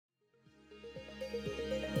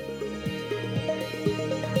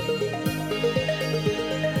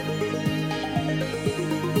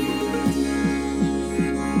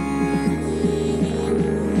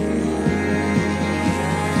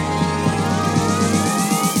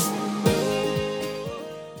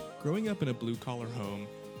up in a blue-collar home,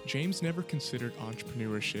 James never considered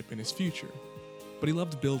entrepreneurship in his future, but he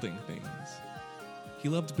loved building things. He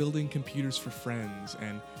loved building computers for friends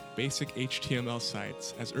and basic HTML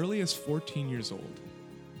sites as early as 14 years old.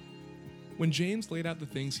 When James laid out the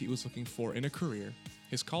things he was looking for in a career,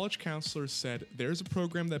 his college counselor said there's a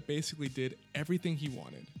program that basically did everything he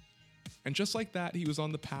wanted. And just like that, he was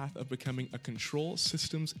on the path of becoming a control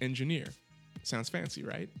systems engineer. Sounds fancy,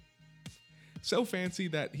 right? So fancy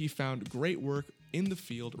that he found great work in the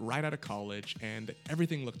field right out of college and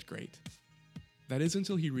everything looked great. That is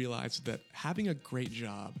until he realized that having a great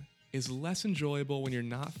job is less enjoyable when you're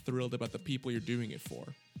not thrilled about the people you're doing it for,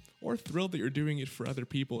 or thrilled that you're doing it for other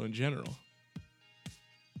people in general.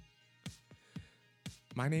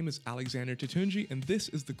 My name is Alexander Tutunji, and this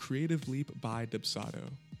is The Creative Leap by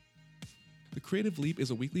Dubsado. The Creative Leap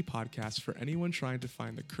is a weekly podcast for anyone trying to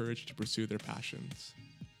find the courage to pursue their passions.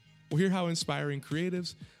 We'll hear how inspiring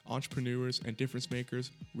creatives, entrepreneurs, and difference makers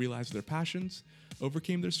realized their passions,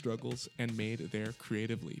 overcame their struggles, and made their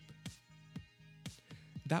creative leap.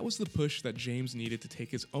 That was the push that James needed to take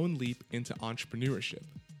his own leap into entrepreneurship.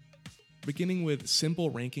 Beginning with simple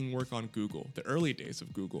ranking work on Google, the early days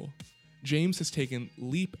of Google, James has taken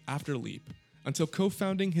leap after leap until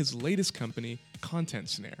co-founding his latest company,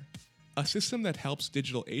 Snare, a system that helps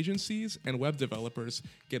digital agencies and web developers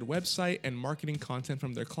get website and marketing content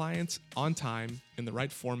from their clients on time in the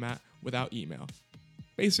right format without email.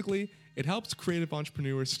 Basically, it helps creative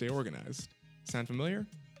entrepreneurs stay organized. Sound familiar?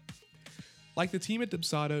 Like the team at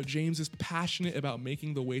Dubsado, James is passionate about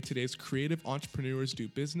making the way today's creative entrepreneurs do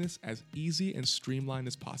business as easy and streamlined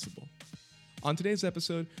as possible. On today's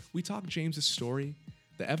episode, we talk James's story,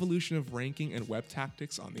 the evolution of ranking and web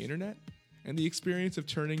tactics on the internet, and the experience of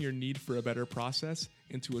turning your need for a better process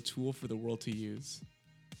into a tool for the world to use.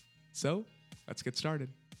 So, let's get started.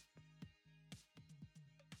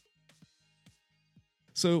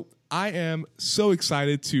 So, I am so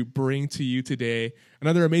excited to bring to you today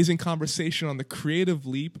another amazing conversation on the creative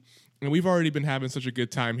leap. And we've already been having such a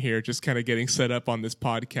good time here, just kind of getting set up on this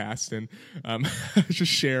podcast and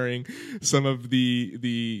just sharing some of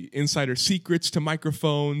the insider secrets to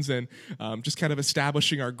microphones and just kind of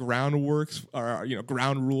establishing our ground rules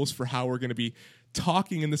for how we're going to be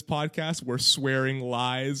talking in this podcast. We're swearing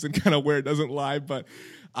lies and kind of where it doesn't lie, but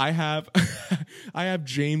I have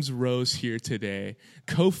James Rose here today,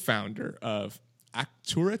 co-founder of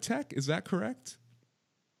Acturatech. Is that correct?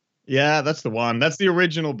 Yeah, that's the one. That's the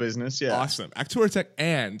original business. Yeah. Awesome. Acturatech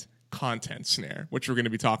and Snare, which we're going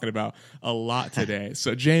to be talking about a lot today.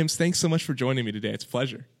 So, James, thanks so much for joining me today. It's a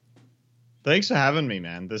pleasure. Thanks for having me,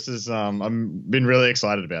 man. This is I'm been really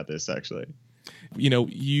excited about this, actually. You know,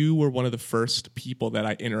 you were one of the first people that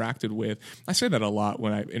I interacted with. I say that a lot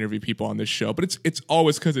when I interview people on this show, but it's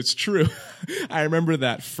always because it's true. I remember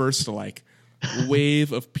that first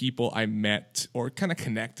wave of people I met or kind of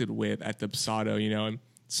connected with at Dubsado, and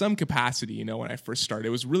some capacity, when I first started. It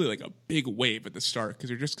was really like a big wave at the start because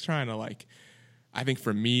you're just trying to I think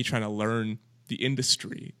for me, trying to learn the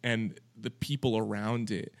industry and the people around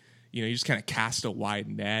it. You just kind of cast a wide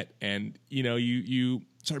net and, you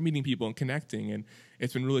start meeting people and connecting. And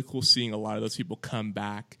it's been really cool seeing a lot of those people come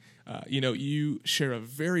back. You share a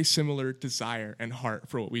very similar desire and heart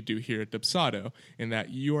for what we do here at Dubsado in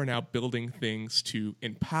that you are now building things to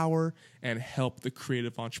empower and help the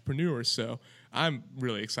creative entrepreneur. So I'm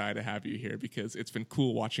really excited to have you here because it's been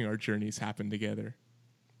cool watching our journeys happen together.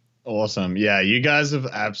 Awesome. Yeah, you guys have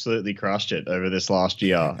absolutely crushed it over this last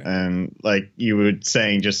year. And like you were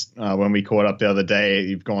saying just when we caught up the other day,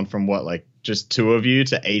 you've gone from just two of you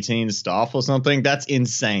to 18 staff or something. That's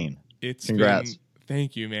insane. Congrats.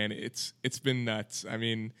 Thank you, man. It's been nuts. I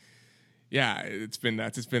mean, yeah, it's been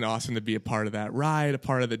nuts. It's been awesome to be a part of that ride, a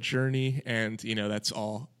part of the journey. And, that's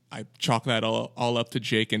all. I chalk that all up to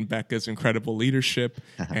Jake and Becca's incredible leadership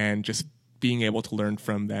and just being able to learn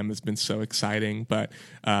from them has been so exciting. But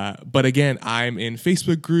again, I'm in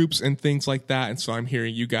Facebook groups and things like that. And so I'm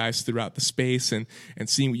hearing you guys throughout the space and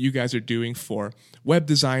seeing what you guys are doing for web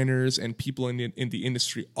designers and people in the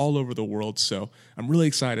industry all over the world. So I'm really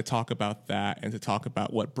excited to talk about that and to talk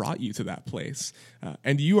about what brought you to that place.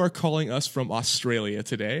 And you are calling us from Australia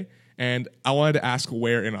today. And I wanted to ask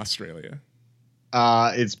where in Australia?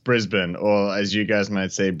 It's Brisbane, or as you guys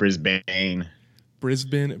might say, Brisbane.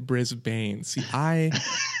 Brisbane. See,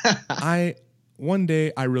 one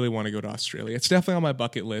day I really want to go to Australia. It's definitely on my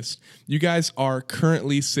bucket list. You guys are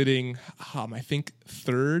currently sitting, I think,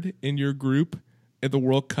 third in your group at the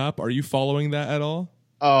World Cup. Are you following that at all?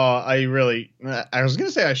 Oh, I was going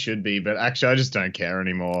to say I should be, but actually I just don't care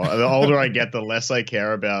anymore. The older I get, the less I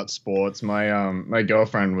care about sports. My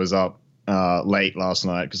girlfriend was up late last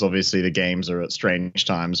night because obviously the games are at strange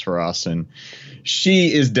times for us, and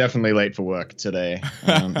she is definitely late for work today.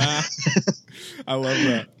 I love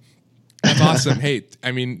that. That's awesome. Hey,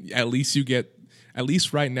 I mean, at least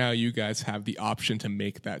right now you guys have the option to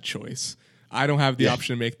make that choice. I don't have the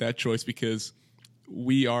option to make that choice because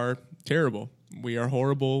we are terrible. We are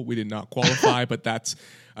horrible. We did not qualify, but that's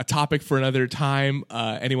a topic for another time.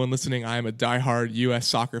 Anyone listening, I am a diehard U.S.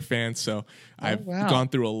 soccer fan, so I've gone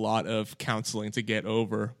through a lot of counseling to get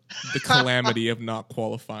over the calamity of not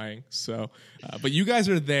qualifying. So, but you guys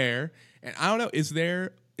are there, and I don't know, is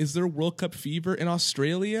there World Cup fever in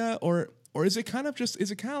Australia, or is it kind of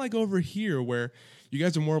like over here where you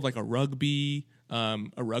guys are more of like a rugby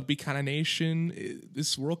kind of nation?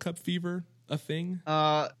 Is World Cup fever a thing?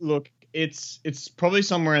 Look, it's probably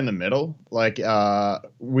somewhere in the middle. Like,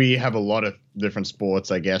 we have a lot of different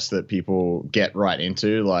sports, I guess, that people get right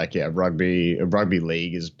into. Like, rugby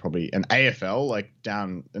league is probably an AFL, like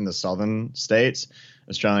down in the southern states,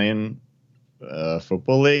 Australian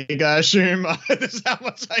football league, I assume. This is how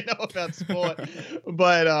much I know about sport.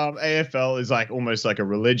 But AFL is like almost like a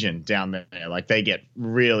religion down there. Like, they get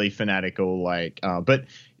really fanatical, like, but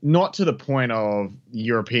not to the point of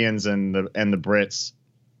Europeans and the Brits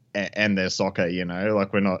and their soccer, you know,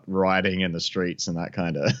 like we're not rioting in the streets and that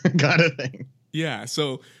kind of thing. Yeah.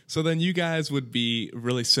 So then you guys would be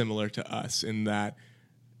really similar to us in that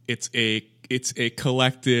it's a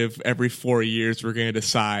collective. Every 4 years, we're going to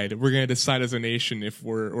decide as a nation if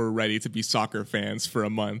we're ready to be soccer fans for a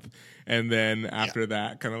month. And then after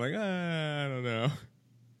that, kind of like, I don't know.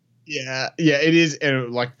 Yeah, it is.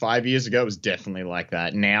 Like 5 years ago, it was definitely like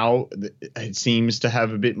that. Now it seems to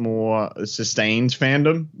have a bit more sustained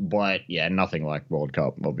fandom, but yeah, nothing like World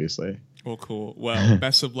Cup, obviously. Well, cool. Well,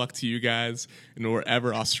 best of luck to you guys, and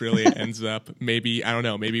wherever Australia ends up. Maybe, I don't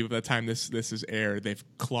know, maybe by the time this is aired, they've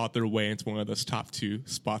clawed their way into one of those top 2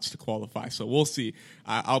 spots to qualify. So we'll see.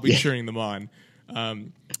 I'll be cheering them on.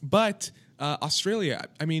 But Australia,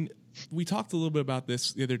 I mean, we talked a little bit about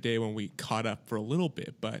this the other day when we caught up for a little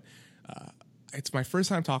bit, but it's my first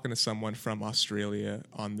time talking to someone from Australia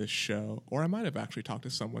on this show, or I might have actually talked to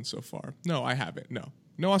someone so far. No, I haven't.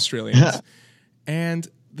 No Australians. And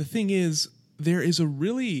the thing is, there is a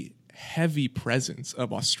really heavy presence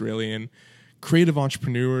of Australian creative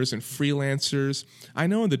entrepreneurs and freelancers. I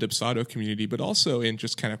know in the Dubsado community, but also in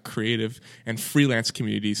just kind of creative and freelance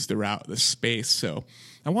communities throughout the space. So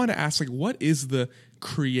I want to ask, like, what is the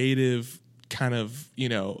creative kind of,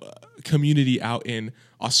 community out in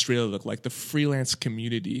Australia look like, the freelance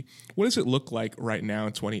community? What does it look like right now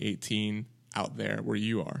in 2018 out there where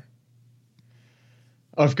you are?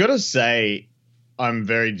 I've got to say, I'm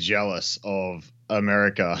very jealous of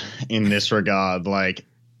America in this regard. Like,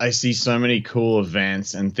 I see so many cool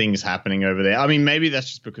events and things happening over there. I mean, maybe that's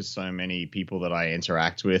just because so many people that I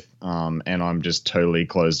interact with, and I'm just totally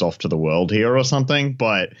closed off to the world here or something.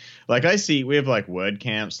 But like, I see we have like word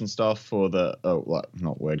camps and stuff for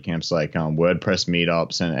not word camps, like WordPress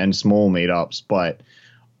meetups and small meetups. But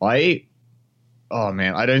I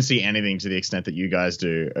don't see anything to the extent that you guys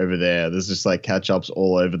do over there. There's just like catch ups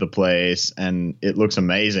all over the place, and it looks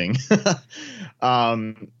amazing.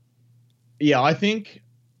 I think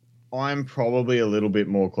I'm probably a little bit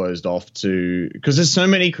more closed off to, because there's so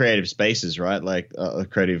many creative spaces, right? Like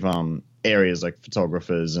creative areas like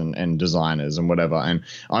photographers and designers and whatever. And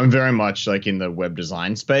I'm very much like in the web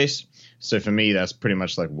design space. So for me, that's pretty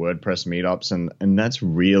much like WordPress meetups. And that's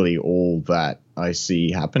really all that I see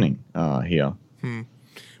happening here.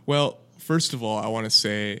 Well, first of all, I want to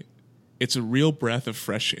say it's a real breath of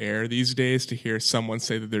fresh air these days to hear someone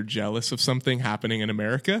say that they're jealous of something happening in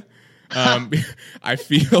America. I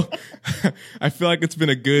feel like it's been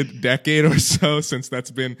a good decade or so since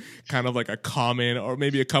that's been kind of like a common, or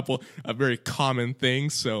maybe a very common thing.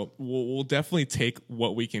 So we'll definitely take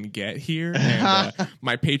what we can get here. And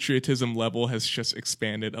my patriotism level has just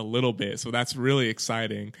expanded a little bit. So that's really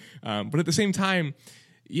exciting. But at the same time,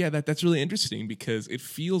 yeah, that's really interesting because it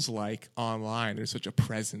feels like online there's such a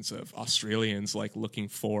presence of Australians like looking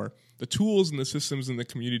for the tools and the systems and the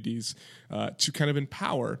communities to kind of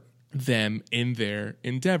empower them in their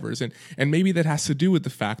endeavors. And maybe that has to do with the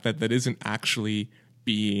fact that isn't actually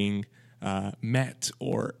being met,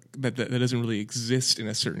 or that doesn't really exist in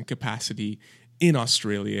a certain capacity in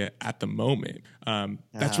Australia at the moment.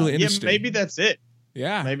 That's really interesting. Yeah, maybe that's it.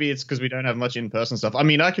 Yeah. Maybe it's because we don't have much in-person stuff. I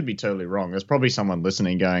mean, I could be totally wrong. There's probably someone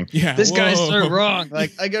listening going, this guy's so wrong.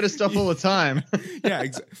 Like, I go to stuff all the time. Yeah,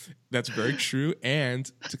 that's very true. And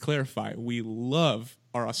to clarify, we love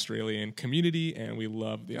our Australian community and we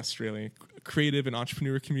love the Australian creative and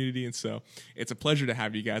entrepreneur community. And so it's a pleasure to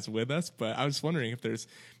have you guys with us. But I was wondering if there's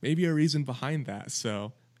maybe a reason behind that.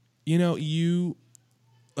 So, you,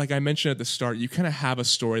 like I mentioned at the start, you kind of have a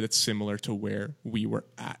story that's similar to where we were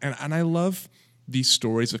at. And I love these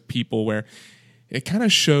stories of people where it kind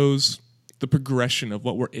of shows the progression of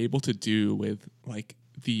what we're able to do with like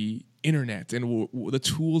the internet and the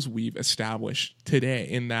tools we've established today,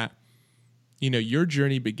 in that, your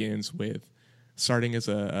journey begins with starting as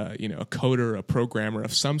a coder, a programmer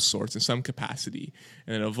of some sorts in some capacity,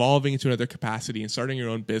 and then evolving into another capacity and starting your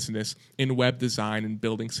own business in web design and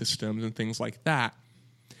building systems and things like that.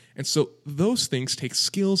 And so those things take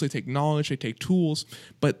skills, they take knowledge, they take tools.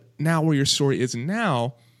 But now where your story is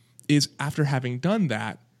now is, after having done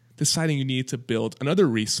that, deciding you need to build another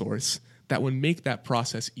resource that would make that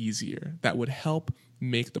process easier, that would help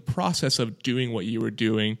make the process of doing what you were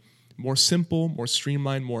doing more simple, more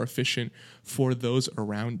streamlined, more efficient for those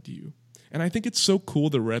around you. And I think it's so cool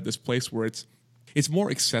that we're at this place where it's more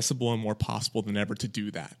accessible and more possible than ever to do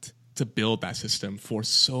that, to build that system for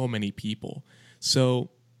so many people. So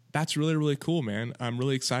that's really, really cool, man. I'm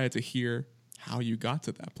really excited to hear how you got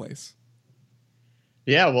to that place.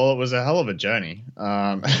 Yeah, well, it was a hell of a journey.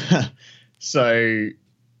 So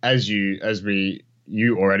as you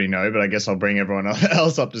already know, but I guess I'll bring everyone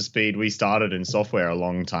else up to speed. We started in software a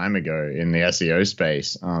long time ago in the SEO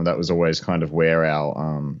space. That was always kind of where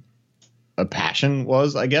our a passion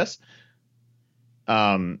was, I guess.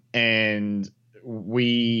 And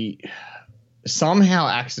we somehow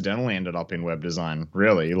accidentally ended up in web design,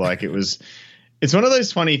 really. Like it's one of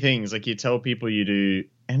those funny things. Like, you tell people you do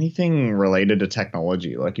anything related to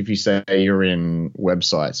technology. Like, if you say you're in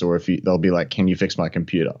websites, or they'll be like, can you fix my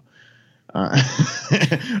computer? Or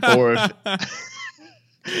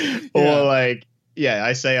like,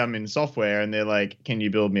 I say I'm in software and they're like, can you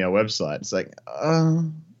build me a website? It's like,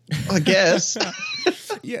 I guess.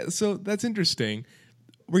 Yeah. So that's interesting.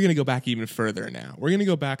 We're going to go back even further now. We're going to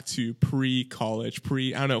go back to pre-college,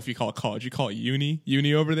 I don't know if you call it college, you call it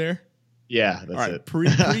uni over there. Yeah, that's it.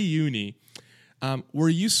 Pre-uni. Were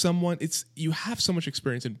you someone, you have so much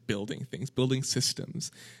experience in building things, building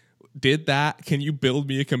systems. Can you build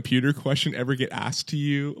me a computer question ever get asked to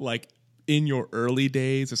you, like in your early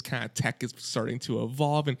days as kind of tech is starting to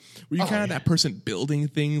evolve? And were you kind of that person building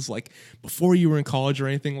things like before you were in college or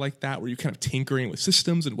anything like that? Were you kind of tinkering with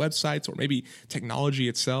systems and websites or maybe technology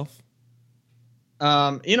itself?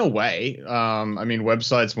 In a way, I mean,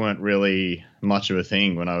 websites weren't really much of a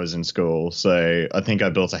thing when I was in school. So I think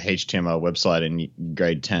I built a HTML website in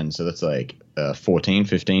grade 10. So that's like 14,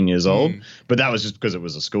 15 years old. But that was just because it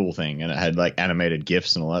was a school thing and it had like animated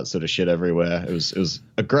GIFs and all that sort of shit everywhere. It was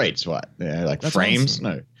a great site. Like that's frames. Awesome.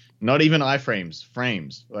 No, not even iframes,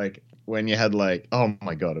 frames. Like when you had like, oh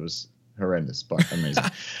my God, it was horrendous, but amazing.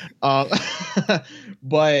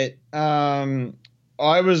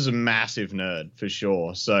 I was a massive nerd for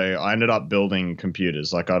sure. So I ended up building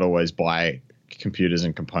computers. Like, I'd always buy computers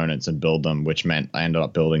and components and build them, which meant I ended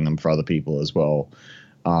up building them for other people as well.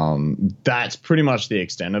 That's pretty much the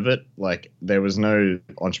extent of it. Like, there was no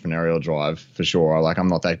entrepreneurial drive for sure. Like, I'm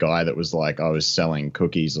not that guy that was like, I was selling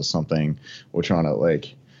cookies or something, or trying to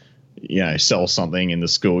like, sell something in the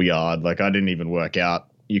schoolyard. Like, I didn't even work out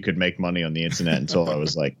you could make money on the internet until I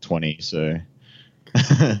was like 20. So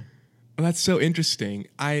Well, that's so interesting.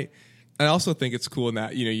 I also think it's cool in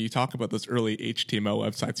that, you talk about those early HTML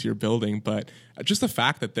websites you're building, but just the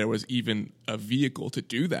fact that there was even a vehicle to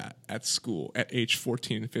do that at school at age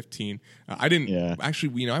 14 and 15. I didn't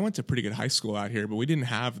actually, I went to a pretty good high school out here, but we didn't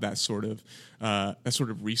have that sort of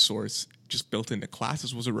resource just built into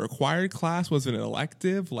classes. Was it a required class? Was it an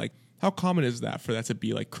elective? Like, how common is that for that to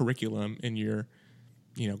be like curriculum in your,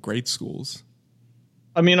 grade schools?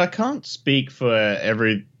 I mean, I can't speak for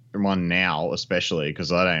everyone now, especially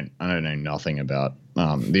because I don't know nothing about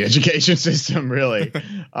the education system really.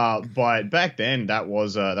 But back then that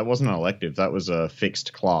wasn't an elective. That was a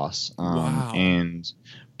fixed class. Wow.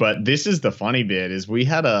 But this is the funny bit is we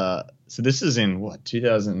had so this is in what,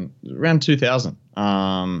 2000, around 2000.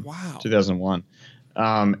 Wow. 2001.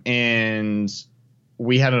 And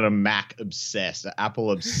we had a Mac obsessed, an Apple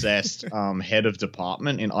obsessed head of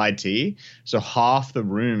department in IT. So half the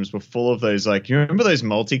rooms were full of those, like, you remember those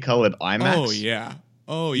multicolored iMacs?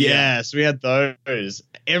 Oh, yeah. Yes, we had those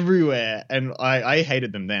everywhere. And I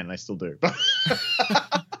hated them then. I still do.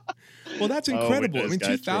 Well, that's incredible. I mean,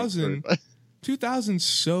 2000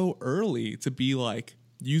 so early to be like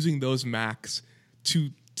using those Macs to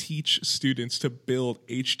teach students to build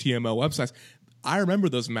HTML websites. I remember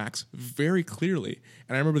those Macs very clearly,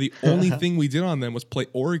 and I remember the only thing we did on them was play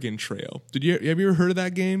Oregon Trail. Have you ever heard of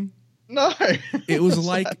that game? No. It was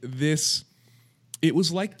like this It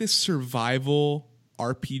was like this survival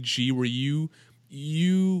RPG where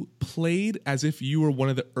you played as if you were one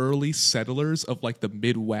of the early settlers of like the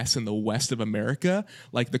Midwest and the West of America,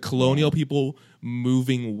 like the colonial people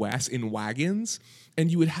moving west in wagons,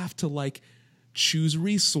 and you would have to like choose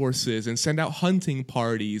resources and send out hunting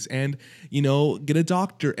parties and, you know, get a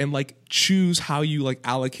doctor and like choose how you like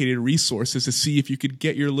allocated resources to see if you could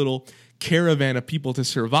get your little caravan of people to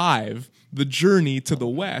survive the journey to the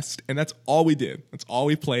West. And that's all we did. That's all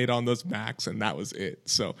we played on those Macs, and that was it.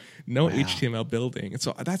 So no HTML building. And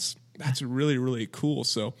so that's really, really cool.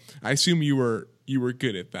 So I assume you were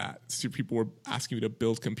good at that. So people were asking you to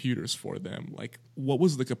build computers for them. Like, what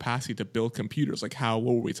was the capacity to build computers? Like, what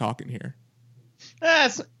were we talking here?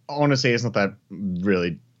 Honestly, it's not that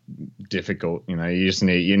really difficult. You know,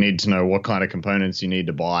 you need to know what kind of components you need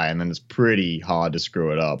to buy, and then it's pretty hard to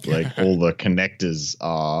screw it up. Like all the connectors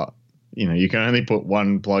are, you know, you can only put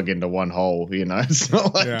one plug into one hole, you know. It's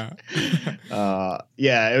not like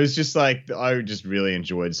it was just like I just really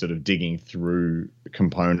enjoyed sort of digging through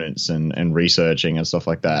components and researching and stuff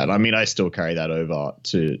like that. I mean, I still carry that over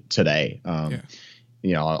to today.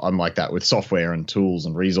 You know, I'm like that with software and tools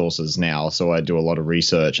and resources now. So I do a lot of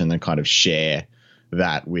research and then kind of share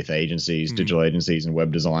that with agencies, digital agencies and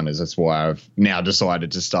web designers. That's why I've now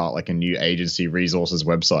decided to start like a new agency resources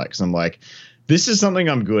website, because I'm like, this is something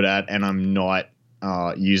I'm good at and I'm not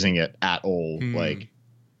using it at all. Like,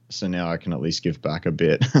 so now I can at least give back a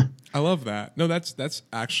bit. I love that. No, that's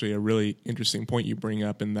actually a really interesting point you bring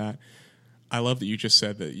up, in that I love that you just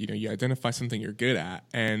said that, you know, you identify something you're good at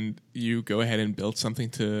and you go ahead and build something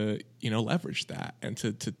to, you know, leverage that and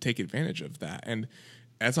to take advantage of that. And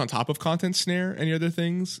that's on top of Content Snare and other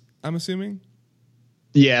things, I'm assuming.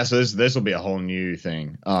 Yeah. So this will be a whole new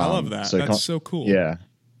thing. I love that. So that's so cool. Yeah.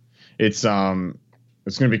 It's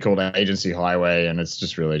going to be called Agency Highway, and it's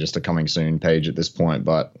just really just a coming soon page at this point.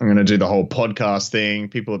 But I'm going to do the whole podcast thing.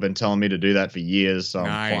 People have been telling me to do that for years, so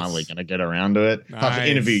I'm finally going to get around to it. I have to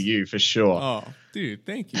interview you for sure. Oh, dude,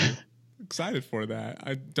 thank you. Excited for that.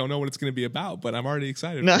 I don't know what it's going to be about, but I'm already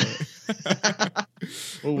excited for it.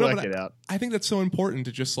 We'll work it out. I think that's so important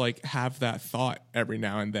to just like have that thought every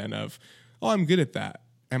now and then of, oh, I'm good at that.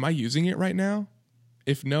 Am I using it right now?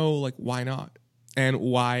 If no, like, why not? And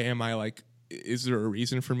why am I like, is there a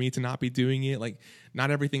reason for me to not be doing it? Like,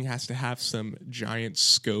 not everything has to have some giant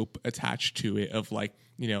scope attached to it of like,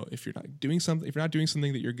 you know, if you're not doing something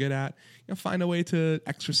that you're good at, you know, find a way to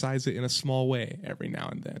exercise it in a small way every now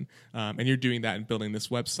and then. And you're doing that and building this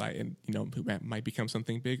website, and, you know, it might become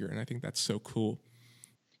something bigger. And I think that's so cool.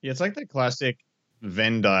 Yeah, it's like the classic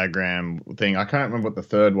Venn diagram thing. I can't remember what the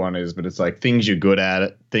third one is, but it's like things you're good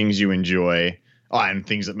at, things you enjoy. Oh, and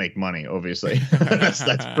things that make money, obviously.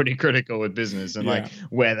 that's pretty critical with business. And like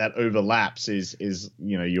where that overlaps is,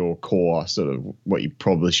 you know, your core sort of what you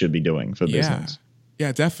probably should be doing for business.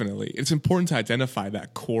 Yeah, definitely. It's important to identify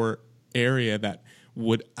that core area that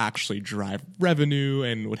would actually drive revenue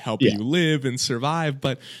and would help you live and survive.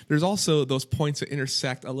 But there's also those points that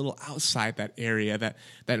intersect a little outside that area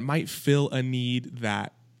that might fill a need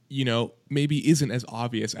that, you know, maybe isn't as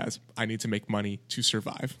obvious as I need to make money to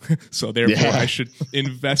survive. So therefore I should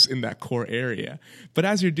invest in that core area. But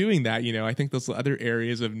as you're doing that, you know, I think those other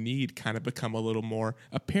areas of need kind of become a little more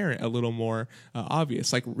apparent, a little more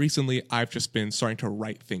obvious. Like recently I've just been starting to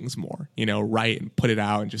write things more, you know, write and put it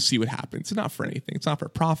out and just see what happens. It's not for anything. It's not for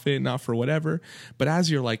profit, not for whatever. But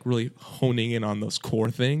as you're like really honing in on those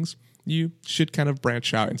core things, you should kind of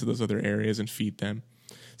branch out into those other areas and feed them.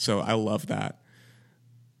 So I love that.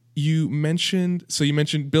 You mentioned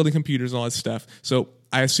building computers and all that stuff. So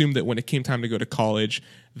I assume that when it came time to go to college,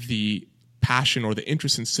 the passion or the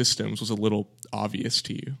interest in systems was a little obvious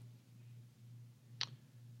to you.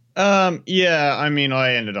 Yeah, I mean, I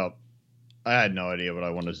had no idea what I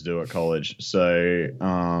wanted to do at college. So,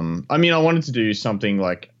 I mean, I wanted to do something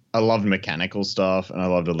like, I loved mechanical stuff and I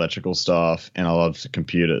loved electrical stuff and I loved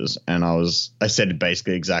computers. And I said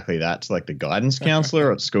basically exactly that to like the guidance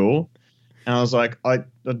counselor at school. And I was like, I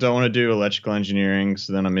don't want to do electrical engineering,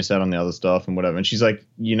 so then I miss out on the other stuff and whatever. And she's like,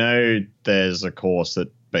 you know, there's a course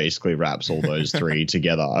that basically wraps all those three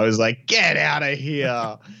together. I was like, get out of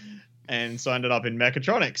here. And so I ended up in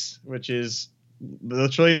mechatronics, which is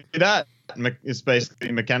literally that. It's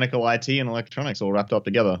basically mechanical IT and electronics all wrapped up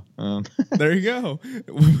together. There you go.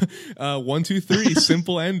 1, 2, 3,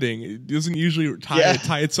 simple ending. It doesn't usually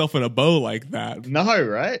tie itself in a bow like that. No,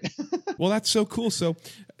 right? Well, that's so cool. So,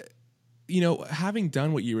 you know, having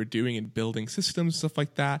done what you were doing and building systems, stuff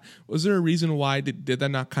like that, was there a reason why did that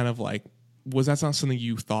not kind of like, was that not something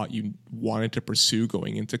you thought you wanted to pursue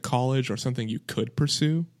going into college or something you could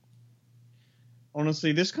pursue?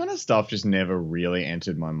 honestly, this kind of stuff just never really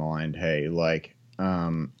entered my mind. Hey, like,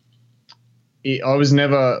 I was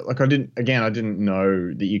never like, I didn't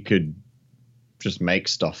know that you could just make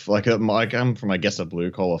stuff. Like, I come from, I guess, a blue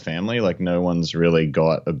collar family. Like, no one's really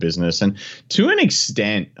got a business, and to an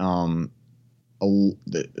extent, not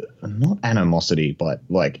animosity, but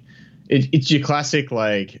like, it's your classic,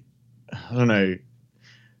 like, I don't know,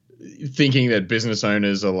 thinking that business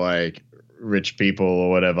owners are like rich people or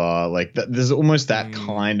whatever. Like, there's almost that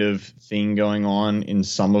kind of thing going on in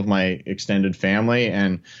some of my extended family,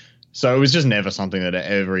 and so it was just never something that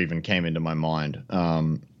ever even came into my mind.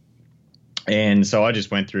 And so I just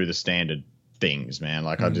went through the standard things, man.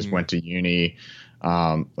 Like, I just went to uni,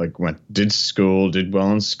 did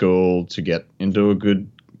well in school to get into a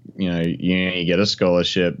good, uni, get a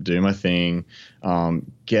scholarship, do my thing,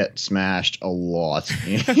 get smashed a lot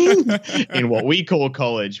in what we call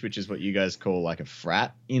college, which is what you guys call like a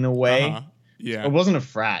frat in a way. Yeah. It wasn't a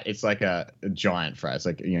frat. It's like a giant frat. It's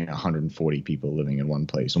like, 140 people living in one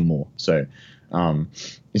place or more. So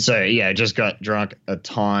yeah, just got drunk a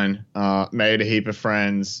ton, made a heap of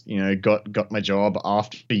friends, got my job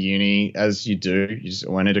after uni, as you do. You just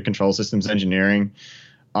went into control systems engineering.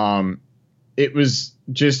 It was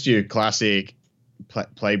just your classic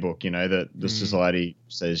playbook, that the society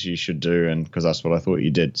says you should do. And because that's what I thought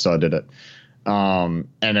you did. So I did it. And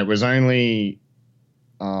it was only,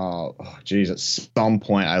 at some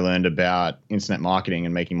point I learned about internet marketing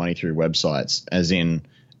and making money through websites, as in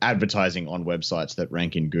advertising on websites that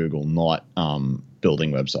rank in Google, not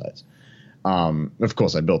building websites. Of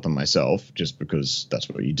course, I built them myself just because that's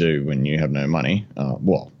what you do when you have no money.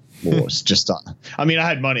 It's just I mean, I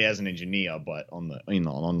had money as an engineer, but in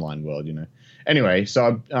the online world, Anyway,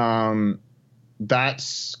 so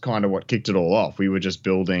that's kind of what kicked it all off. We were just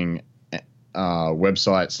building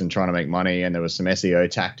websites and trying to make money, and there was some SEO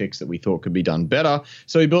tactics that we thought could be done better.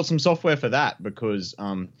 So we built some software for that, because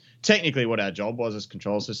technically what our job was as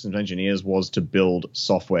control systems engineers was to build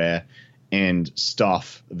software and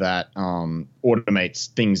stuff that automates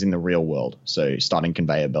things in the real world. So starting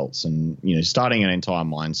conveyor belts and, starting an entire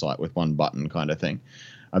mine site with one button kind of thing.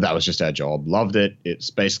 That was just our job. Loved it.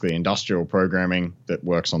 It's basically industrial programming that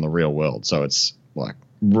works on the real world. So it's like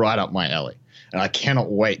right up my alley. And I cannot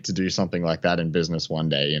wait to do something like that in business one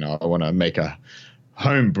day. I want to make a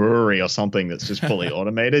home brewery or something that's just fully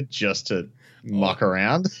automated just to muck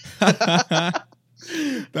around. That's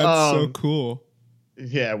so cool.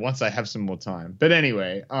 Yeah, once I have some more time. But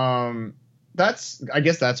anyway, I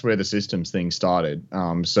guess that's where the systems thing started.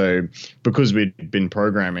 So because we'd been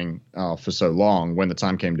programming for so long, when the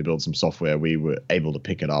time came to build some software, we were able to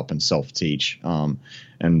pick it up and self-teach,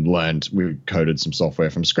 and learned. We coded some software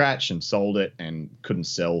from scratch and sold it, and couldn't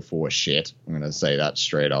sell for shit. I'm going to say that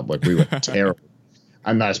straight up. Like, we were terrible.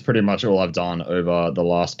 And that's pretty much all I've done over the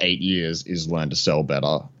last 8 years, is learn to sell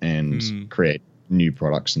better and create new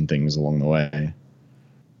products and things along the way.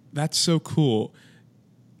 That's so cool.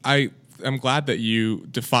 I'm glad that you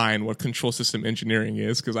define what control system engineering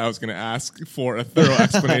is, because I was going to ask for a thorough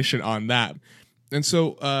explanation on that. And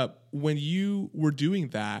so when you were doing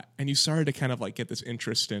that and you started to kind of like get this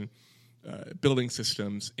interest in building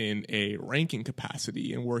systems in a ranking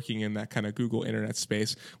capacity and working in that kind of Google internet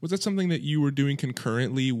space, was that something that you were doing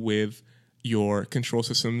concurrently with your control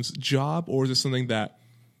systems job, or is it something that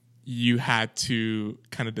you had to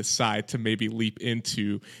kind of decide to maybe leap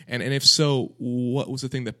into? And if so, what was the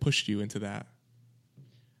thing that pushed you into that?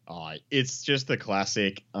 It's just the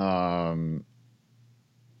classic, I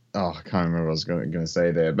can't remember what I was going to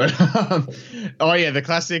say there, but the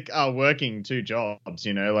classic working two jobs,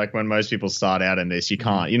 like when most people start out in this,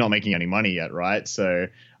 you're not making any money yet, right? So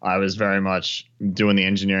I was very much doing the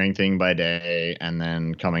engineering thing by day and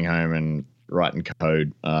then coming home and writing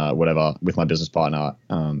code, whatever, with my business partner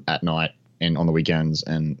at night and on the weekends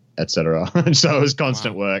and etc. So it was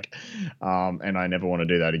constant work, and I never want to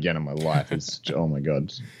do that again in my life. It's oh my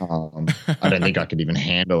god, I don't think I could even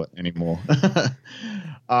handle it anymore.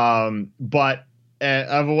 But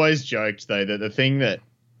I've always joked though that the thing that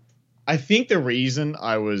I think the reason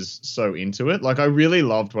I was so into it, like I really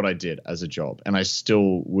loved what I did as a job, and I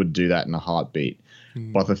still would do that in a heartbeat.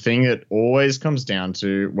 But the thing that always comes down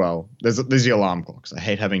to, well, there's the alarm clocks. I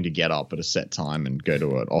hate having to get up at a set time and go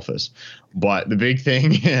to an office. But the big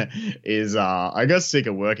thing is I got sick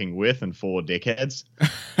of working with and for dickheads.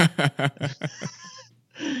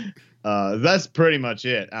 That's pretty much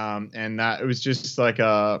it. And that it was just like,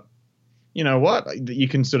 you know what? You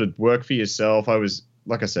can sort of work for yourself. I was,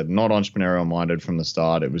 like I said, not entrepreneurial minded from the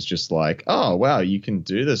start. It was just like, oh, wow, you can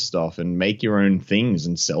do this stuff and make your own things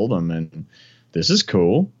and sell them. And this is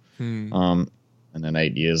cool. And then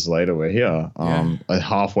 8 years later, we're here.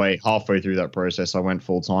 Halfway through that process, I went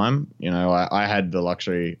full time. You know, I had the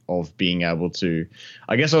luxury of being able to,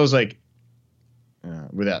 I guess I was like,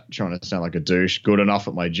 without trying to sound like a douche, good enough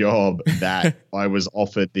at my job that I was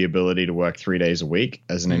offered the ability to work 3 days a week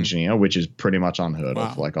as an engineer, which is pretty much unheard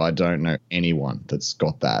of. Like, I don't know anyone that's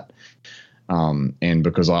got that. And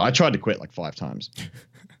because I tried to quit like 5 times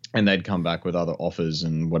and they'd come back with other offers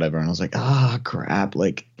and whatever. And I was like, crap.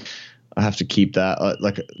 Like, I have to keep that.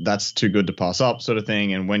 Like, that's too good to pass up, sort of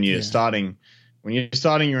thing. And when you're starting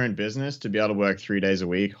your own business, to be able to work 3 days a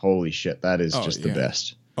week, holy shit, that is just the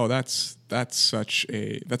best. Oh, that's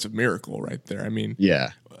a miracle right there. I mean,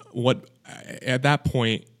 what at that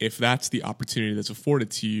point, if that's the opportunity that's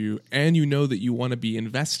afforded to you, and you know that you want to be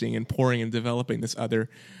investing and pouring and developing this other,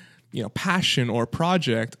 you know, passion or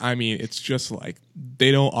project, I mean, it's just like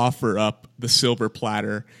they don't offer up the silver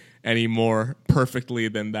platter anymore perfectly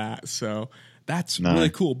than that. So that's really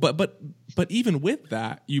cool. But even with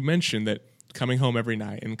that, you mentioned that coming home every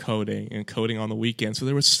night and coding on the weekend. So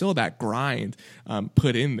there was still that grind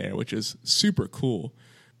put in there, which is super cool.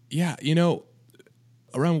 Yeah, you know,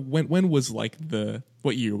 around when was like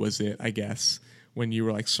what year was it, I guess, when you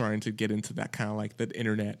were like starting to get into that kind of like the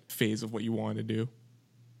internet phase of what you wanted to do?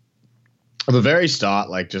 At the very start,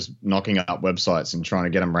 like just knocking up websites and trying to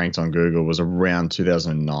get them ranked on Google was around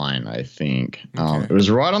 2009, I think. Okay. It was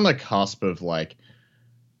right on the cusp of like,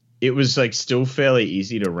 it was like still fairly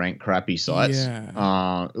easy to rank crappy sites.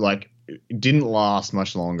 Yeah. Like it didn't last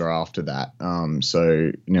much longer after that.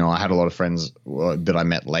 So, you know, I had a lot of friends that I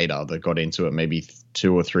met later that got into it maybe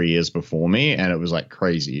 2 or 3 years before me. And it was like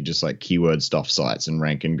crazy, just like keyword stuff sites and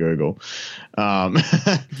rank in Google. Keywords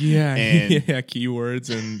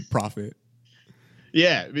and profit.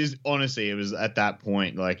 Yeah, it was at that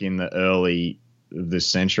point, like in the early this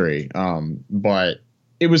century. But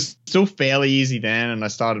it was still fairly easy then, and I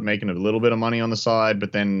started making a little bit of money on the side,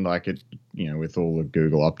 but then like it, you know, with all the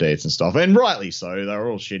Google updates and stuff, and rightly so, they were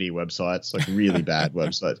all shitty websites, like really bad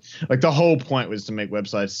websites. Like the whole point was to make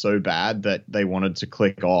websites so bad that they wanted to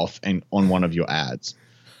click off and on one of your ads.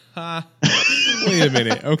 Wait a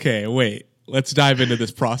minute. Okay, wait. Let's dive into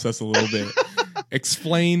this process a little bit.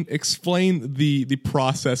 Explain the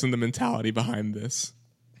process and the mentality behind this.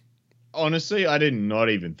 Honestly, I did not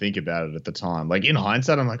even think about it at the time. Like in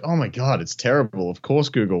hindsight, I'm like, oh my God, it's terrible. Of course,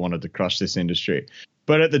 Google wanted to crush this industry.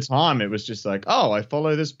 But at the time, it was just like, oh, I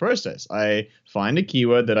follow this process. I find a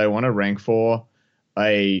keyword that I want to rank for.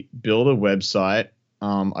 I build a website.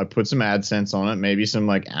 I put some AdSense on it, maybe some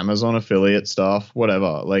like Amazon affiliate stuff,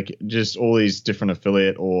 whatever, like just all these different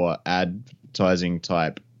affiliate or advertising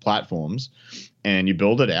type platforms. And you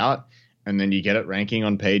build it out and then you get it ranking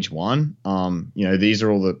on page 1. You know, these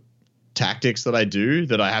are all the tactics that I do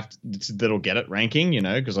that I have to, that'll get it ranking, you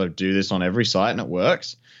know, because I do this on every site and it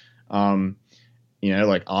works. You know,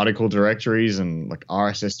 like article directories and like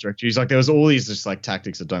RSS directories. Like there was all these just like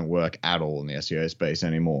tactics that don't work at all in the SEO space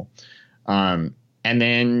anymore. And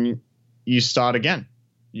then you start again.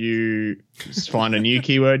 You find a new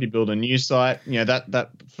keyword, you build a new site. You know, that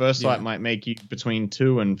first site might make you between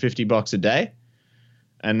 $2 and $50 a day.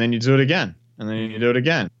 And then you do it again. And then you do it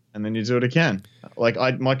again. And then you do it again.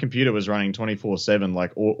 Like my computer was running 24/7,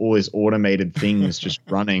 like all these automated things just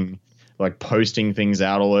running, like posting things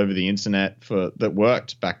out all over the internet that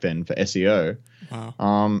worked back then for SEO.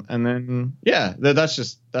 Wow. And then that's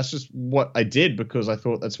just what I did because I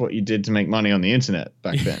thought that's what you did to make money on the internet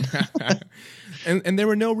back then. And there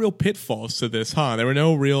were no real pitfalls to this, huh? There were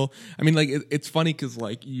no real. I mean, like it's funny because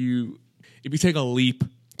like if you take a leap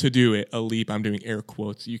to do it, I'm doing air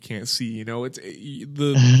quotes. You can't see, you know. It's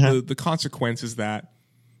the consequence is that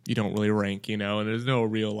you don't really rank, you know, and there's no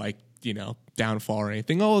real like, you know, downfall or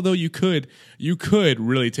anything. Although you could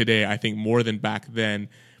really today, I think more than back then,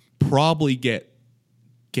 probably get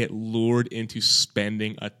lured into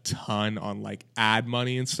spending a ton on like ad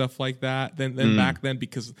money and stuff like that than back then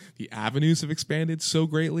because the avenues have expanded so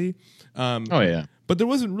greatly. But there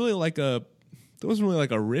wasn't really like a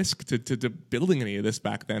risk to building any of this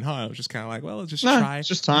back then, huh? It was just kind of like, well, let's just try. It's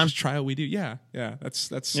just time. Just try what we do. Yeah. That's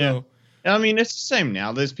so. Yeah. I mean, it's the same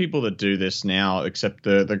now. There's people that do this now, except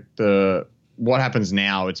the what happens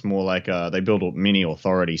now. It's more like they build mini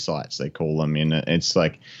authority sites. They call them, it's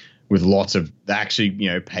like with lots of they actually, you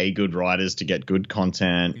know, pay good writers to get good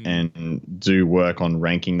content and do work on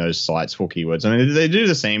ranking those sites for keywords. I mean, they do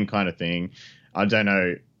the same kind of thing. I don't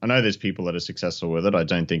know. I know there's people that are successful with it. I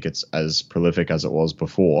don't think it's as prolific as it was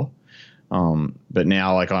before. But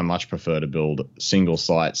now, like, I much prefer to build single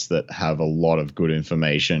sites that have a lot of good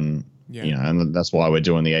information Yeah. You know, and that's why we're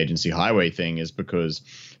doing the agency highway thing, is because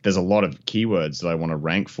there's a lot of keywords that I want to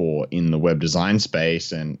rank for in the web design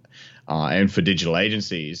space and for digital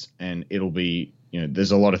agencies. And it'll be, you know,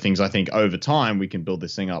 there's a lot of things I think over time we can build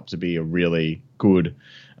this thing up to be a really good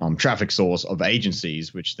traffic source of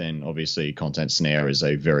agencies, which then obviously Content Snare is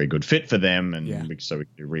a very good fit for them. And so we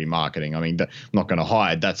can do remarketing. I mean, I'm not going to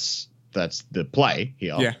hide. That's the play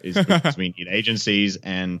here, is because we need agencies,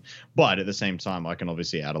 but at the same time, I can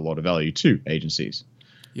obviously add a lot of value to agencies.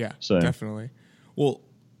 Yeah, so definitely. Well,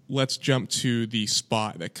 let's jump to the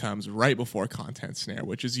spot that comes right before Content Snare,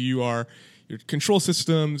 which is your control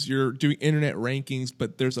systems, you're doing internet rankings,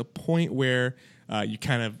 but there's a point where you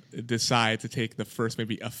kind of decide to take the first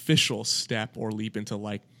maybe official step or leap into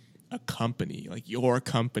like a company, like your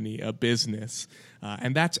company, a business,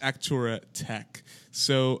 and that's Actura Tech.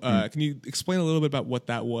 So can you explain a little bit about what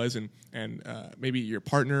that was and maybe your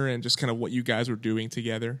partner and just kind of what you guys were doing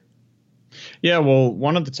together? Yeah, well,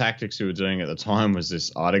 one of the tactics we were doing at the time was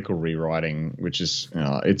this article rewriting, which is,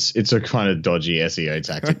 it's a kind of dodgy SEO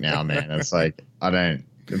tactic now, man. It's like,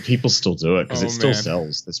 people still do it because it still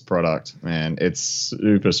sells, this product, man. It's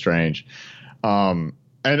super strange.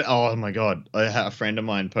 And oh my God, a friend of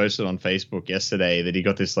mine posted on Facebook yesterday that he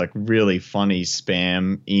got this like really funny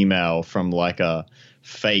spam email from like a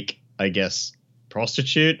fake, I guess,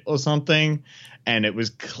 prostitute or something. And it was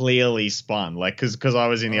clearly spun, like, because I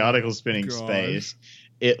was in the article spinning space.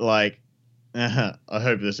 It like, I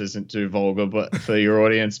hope this isn't too vulgar, but for your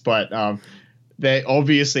audience, but they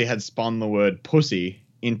obviously had spun the word pussy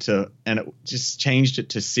and it just changed it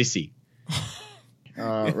to sissy.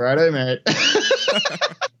 Righto, mate.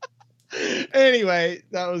 Anyway,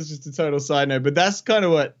 that was just a total side note, but that's kind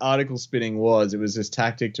of what article spinning was. It was this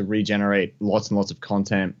tactic to regenerate lots and lots of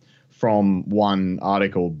content from one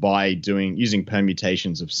article by using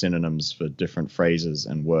permutations of synonyms for different phrases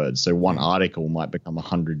and words. So one article might become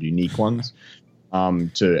 100 unique ones.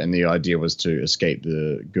 And the idea was to escape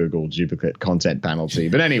the Google duplicate content penalty.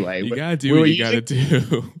 But anyway, you gotta do what you gotta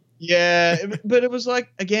do. Yeah, but it was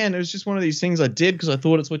like, again, it was just one of these things I did because I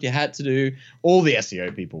thought it's what you had to do. All the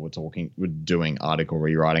SEO people were doing article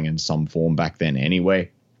rewriting in some form back then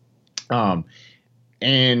anyway.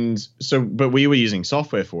 And so, but we were using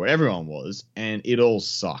software for it. Everyone was, and it all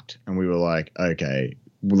sucked. And we were like, okay,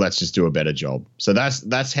 well, let's just do a better job. So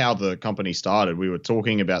that's how the company started. We were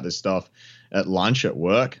talking about this stuff at lunch at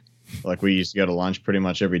work. Like, we used to go to lunch pretty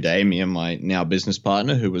much every day, me and my now business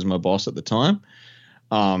partner, who was my boss at the time.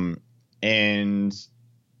 And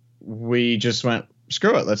we just went,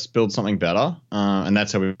 screw it, let's build something better. And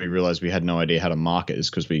that's how we realized we had no idea how to market, is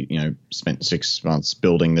because we, spent 6 months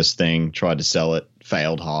building this thing, tried to sell it,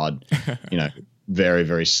 failed hard, very,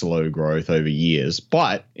 very slow growth over years.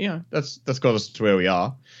 But, that's got us to where we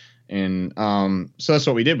are. And so that's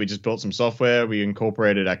what we did. We just built some software. We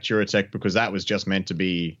incorporated Actura Tech because that was just meant to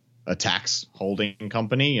be a tax holding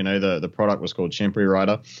company. The product was called Shampoo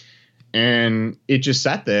Writer. And it just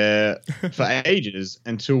sat there for ages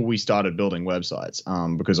until we started building websites,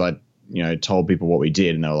 because I, told people what we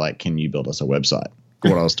did, and they were like, can you build us a website?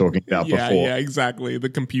 What I was talking about before. Yeah, exactly. The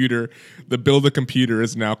build a computer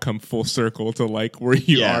has now come full circle to like where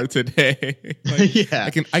you are today. Like,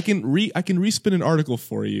 I can respin an article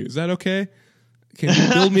for you. Is that okay? Can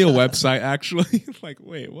you build me a website, actually? Like,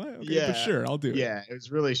 wait, what? Okay, for sure, I'll do it. Yeah, it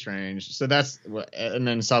was really strange. So and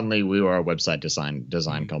then suddenly we were a website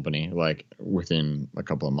design company, like within a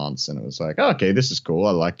couple of months, and it was like, oh, okay, this is cool.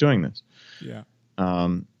 I like doing this. Yeah.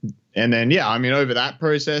 And then, over that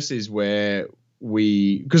process is where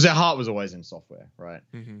because our heart was always in software, right?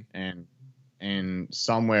 Mm-hmm. And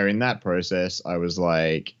somewhere in that process, I was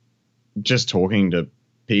like just talking to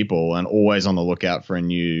people and always on the lookout for a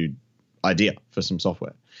new idea for some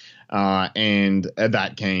software. And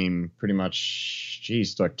that came pretty much,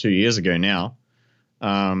 like 2 years ago now,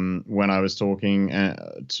 when I was talking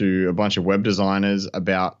to a bunch of web designers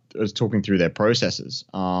I was talking through their processes,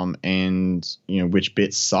 and, which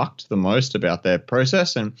bits sucked the most about their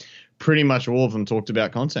process. And pretty much all of them talked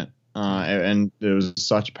about content. And it was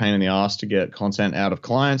such a pain in the ass to get content out of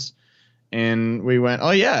clients. And we went,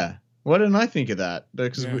 oh yeah, why didn't I think of that?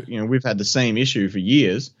 Because we've had the same issue for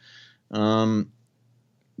years.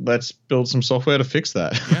 Let's build some software to fix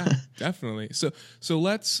that. Yeah, definitely.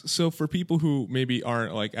 So for people who maybe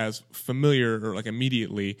aren't like as familiar or like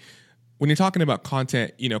immediately, when you're talking about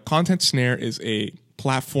content, Content Snare is a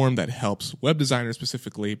platform that helps web designers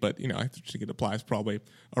specifically, but I think it applies probably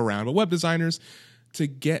around, but web designers to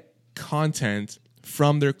get content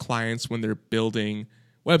from their clients when they're building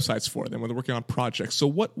websites for them, when they're working on projects. So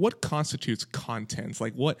what constitutes content?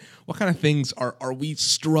 Like what kind of things are we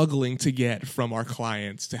struggling to get from our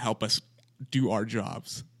clients to help us do our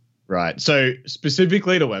jobs? Right. So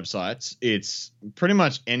specifically to websites, it's pretty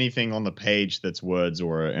much anything on the page that's words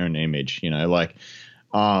or an image,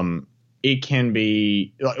 it can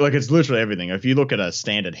be like it's literally everything. If you look at a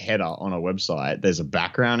standard header on a website, there's a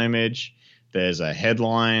background image, there's a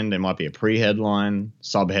headline, there might be a pre-headline,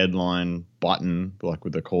 sub-headline, button, like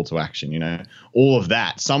with the call to action, all of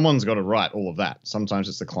that. Someone's got to write all of that. Sometimes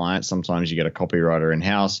it's the client, sometimes you get a copywriter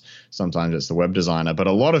in-house, sometimes it's the web designer, but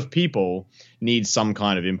a lot of people need some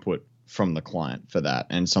kind of input from the client for that.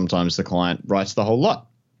 And sometimes the client writes the whole lot,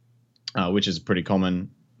 which is pretty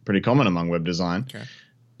common among web designers.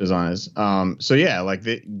 So yeah, like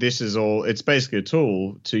this is all, it's basically a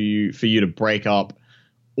tool for you to break up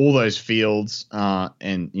all those fields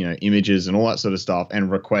and images and all that sort of stuff and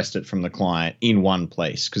request it from the client in one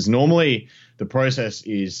place. Because normally the process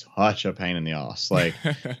is such a pain in the ass. Like,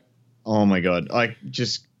 oh my God,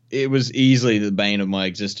 it was easily the bane of my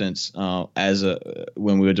existence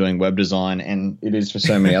when we were doing web design, and it is for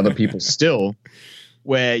so many other people still,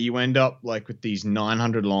 where you end up like with these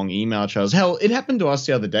 900 long email trails. Hell, it happened to us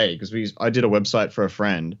the other day because I did a website for a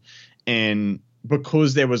friend, and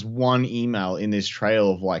because there was one email in this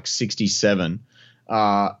trail of like 67,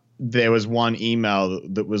 there was one email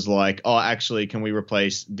that was like, oh, actually, can we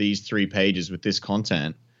replace these 3 pages with this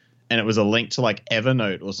content? And it was a link to like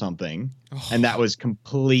Evernote or something. And that was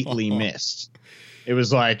completely missed. It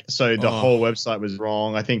was like, so the whole website was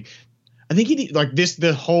wrong. I think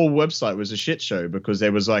the whole website was a shit show because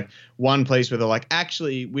there was like one place where they're like,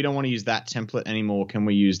 actually, we don't want to use that template anymore. Can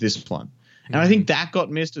we use this one? And I think that got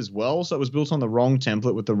missed as well. So it was built on the wrong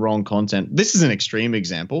template with the wrong content. This is an extreme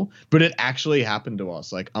example, but it actually happened to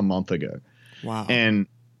us like a month ago. Wow. And,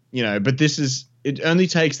 but it only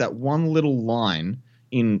takes that one little line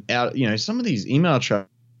some of these email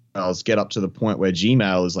trails get up to the point where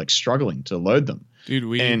Gmail is like struggling to load them. Dude,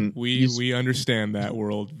 we understand that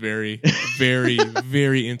world very, very,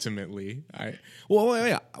 very intimately.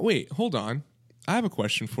 Wait, hold on. I have a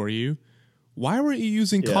question for you. Why weren't you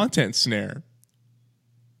using Content Snare?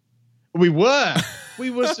 We were.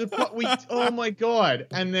 Oh my God.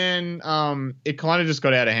 And then it kind of just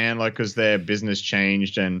got out of hand, like, because their business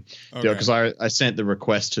changed. And because I sent the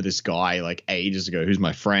request to this guy like ages ago, who's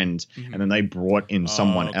my friend. And then they brought in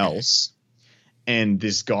someone else. And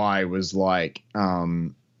this guy was like,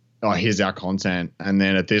 here's our content. And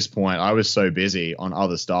then at this point, I was so busy on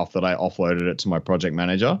other stuff that I offloaded it to my project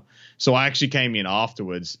manager. So I actually came in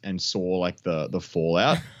afterwards and saw like the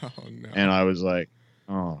fallout. Oh, no. And I was like,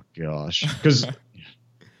 oh gosh, because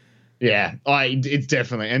it's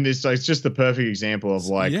definitely, and it's just the perfect example of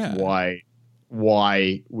like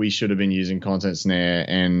why we should have been using Content Snare,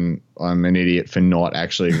 and I'm an idiot for not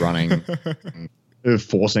actually running,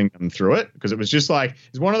 forcing them through it, because it was just like,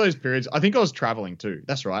 it's one of those periods. I think I was traveling too.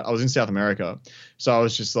 That's right. I was in South America, so I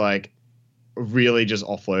was just like, really just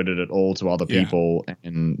offloaded it all to other people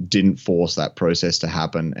and didn't force that process to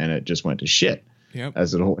happen, and it just went to shit. Yep.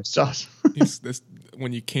 As it always does.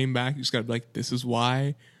 When you came back, you just got to be like, this is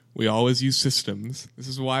why we always use systems. This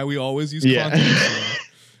is why we always use content.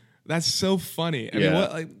 That's so funny.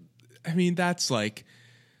 I mean, that's like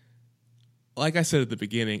I said at the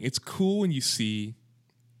beginning, it's cool when you see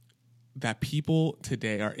that people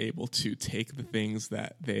today are able to take the things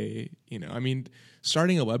that they,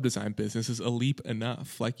 starting a web design business is a leap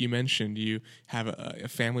enough. Like you mentioned, you have a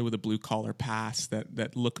family with a blue collar past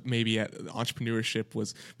that look maybe at entrepreneurship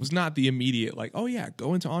was not the immediate like, oh yeah,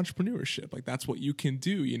 go into entrepreneurship. Like that's what you can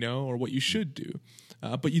do, or what you should do.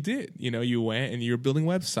 But you did, you went and you were building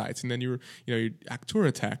websites, and then you were, you're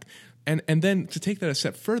Actura Tech. And then to take that a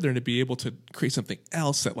step further and to be able to create something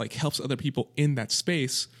else that like helps other people in that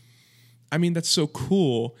space. I mean, that's so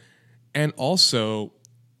cool. And also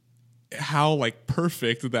how like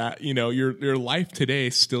perfect that, your life today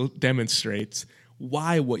still demonstrates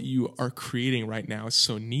why what you are creating right now is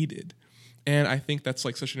so needed. And I think that's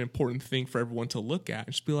like such an important thing for everyone to look at.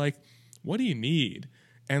 Just be like, what do you need?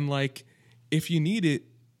 And like, if you need it,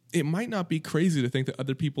 it might not be crazy to think that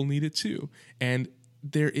other people need it too. And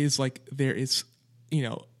there is, I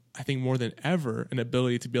think more than ever, an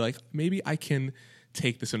ability to be like, maybe I can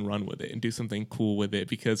take this and run with it and do something cool with it,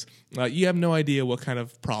 because you have no idea what kind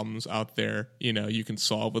of problems out there, you can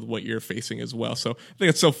solve with what you're facing as well. So I think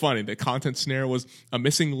it's so funny that Content Snare was a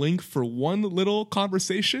missing link for one little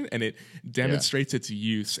conversation, and it demonstrates its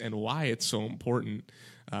use and why it's so important.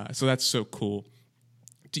 So that's so cool.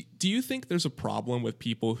 Do you think there's a problem with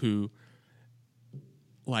people who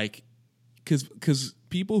like, because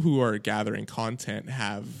people who are gathering content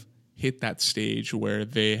have hit that stage where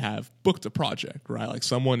they have booked a project, right? Like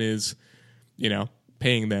someone is,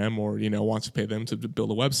 paying them or, wants to pay them to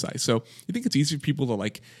build a website. So you think it's easy for people to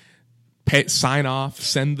like sign off,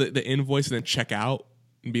 send the invoice and then check out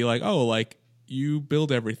and be like, oh, like you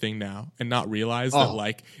build everything now, and not realize that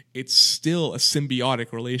like it's still a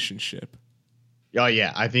symbiotic relationship. Oh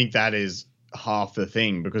yeah. I think that is half the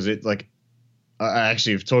thing, because it like, I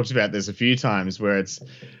actually have talked about this a few times where it's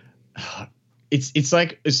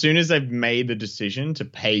like as soon as they've made the decision to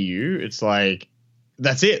pay you, it's like,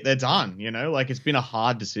 that's it. They're done. Like it's been a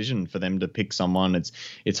hard decision for them to pick someone.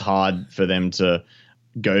 It's hard for them to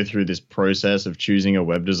go through this process of choosing a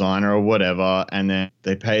web designer or whatever. And then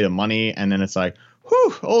they pay the money and then it's like,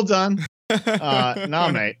 whew, all done.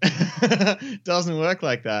 Nah, mate, doesn't work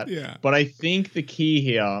like that. Yeah. But I think the key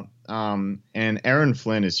here, and Erin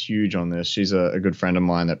Flynn is huge on this. She's a good friend of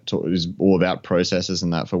mine that is all about processes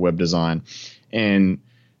and that for web design, and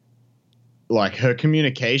like her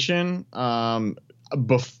communication,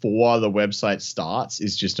 before the website starts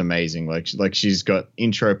is just amazing. Like she's got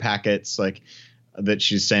intro packets like that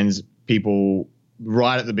she sends people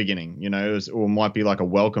right at the beginning, or might be like a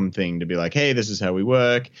welcome thing to be like, hey, this is how we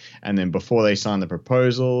work. And then before they sign the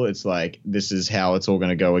proposal, it's like, this is how it's all going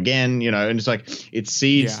to go again, and it's like, it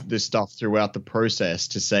seeds this stuff throughout the process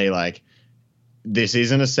to say like, this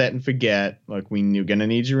isn't a set and forget. Like you're going to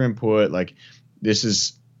need your input. Like this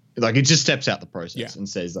is like, it just steps out the process and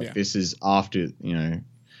says like, this is after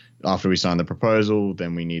we sign the proposal,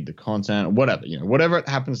 then we need the content or whatever, whatever it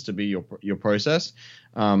happens to be your process.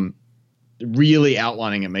 Really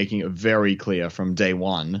outlining it, making it very clear from day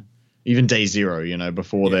one, even day zero,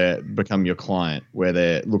 before they become your client, where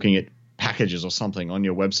they're looking at packages or something on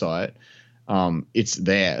your website. It's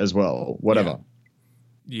there as well, whatever.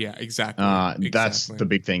 Yeah, exactly. That's the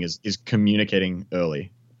big thing is communicating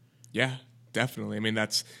early. Yeah, definitely. I mean,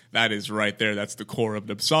 that is right there. That's the core of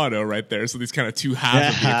Dubsado right there. So these kind of two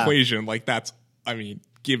halves of the equation, like that's, I mean,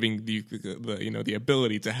 giving the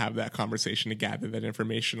ability to have that conversation, to gather that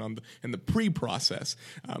information in the pre-process,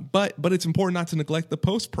 but it's important not to neglect the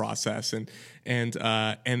post-process and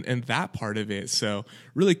that part of it. So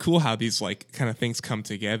really cool how these like kind of things come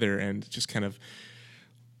together and just kind of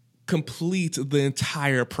complete the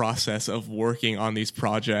entire process of working on these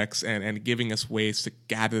projects and giving us ways to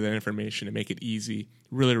gather that information and make it easy.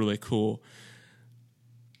 Really, really cool.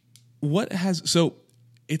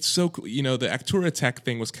 It's so cool. The Actura Tech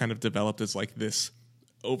thing was kind of developed as like this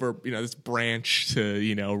this branch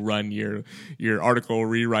to, run your article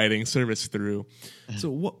rewriting service through. So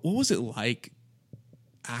what was it like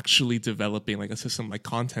actually developing like a system like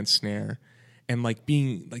Content Snare and like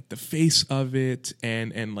being like the face of it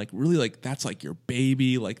and like really like that's like your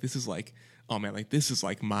baby? Like this is like, oh man, like this is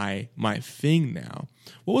like my thing now.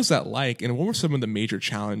 What was that like? And what were some of the major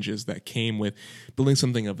challenges that came with building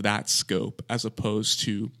something of that scope as opposed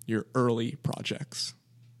to your early projects?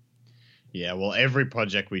 Yeah, well, every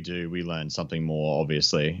project we do, we learn something more,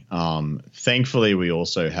 obviously. Thankfully, we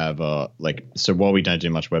also have so while we don't do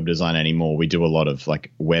much web design anymore, we do a lot of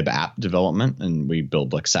like web app development and we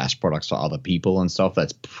build like SaaS products for other people and stuff.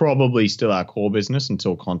 That's probably still our core business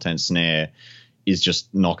until Content Snare is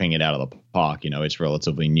just knocking it out of the park. It's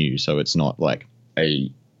relatively new, so it's not like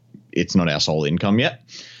it's not our sole income yet.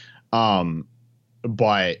 So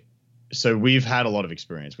we've had a lot of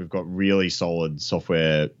experience. We've got really solid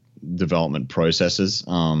software development processes.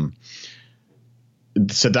 So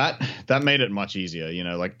that made it much easier.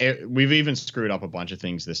 Like we've even screwed up a bunch of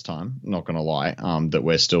things this time, not going to lie, that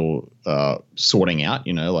we're still sorting out,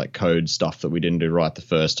 like code stuff that we didn't do right the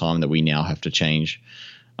first time that we now have to change.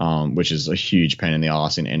 Which is a huge pain in the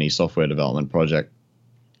ass in any software development project.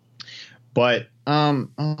 But, oh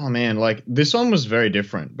man, like this one was very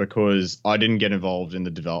different because I didn't get involved in the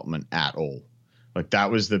development at all. Like that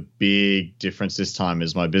was the big difference this time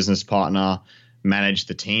is my business partner managed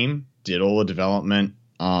the team, did all the development,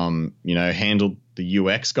 handled the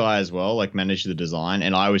UX guy as well, like managed the design.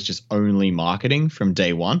 And I was just only marketing from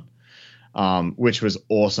day one, which was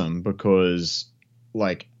awesome because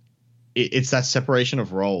like, it's that separation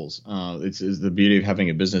of roles. It's the beauty of having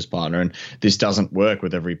a business partner. And this doesn't work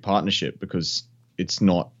with every partnership because it's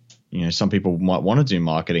not, some people might want to do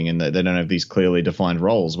marketing and they don't have these clearly defined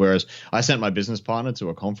roles. Whereas I sent my business partner to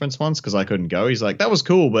a conference once because I couldn't go. He's like, that was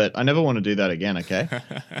cool, but I never want to do that again. Okay.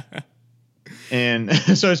 And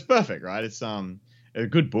so it's perfect, right? It's a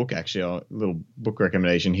good book, actually. A little book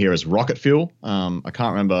recommendation here is Rocket Fuel. I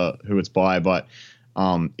can't remember who it's by, but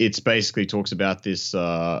it's basically talks about this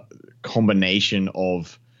combination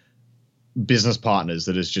of business partners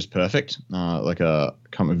that is just perfect, like a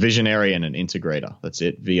visionary and an integrator. That's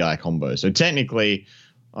it, VI combo. So technically,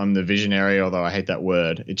 I'm the visionary, although I hate that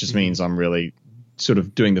word. It just means I'm really sort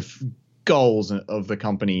of doing the goals of the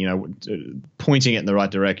company, pointing it in the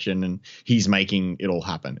right direction, and he's making it all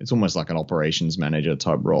happen. It's almost like an operations manager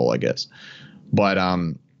type role, I guess. But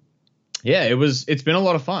yeah, it's been a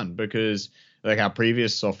lot of fun because like our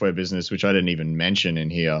previous software business, which I didn't even mention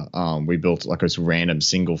in here, we built like this random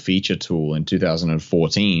single feature tool in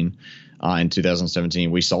 2014. In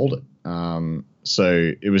 2017, we sold it.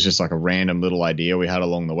 So it was just like a random little idea we had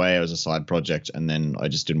along the way. It was a side project, and then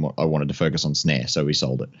I wanted to focus on Snare, so we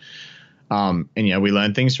sold it. And we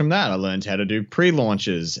learned things from that. I learned how to do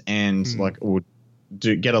pre-launches and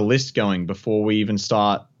get a list going before we even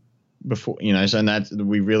start. And that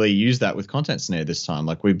we really used that with Content Snare this time.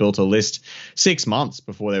 Like we built a list 6 months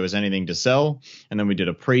before there was anything to sell, and then we did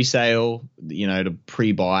a pre-sale, to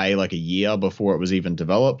pre-buy like a year before it was even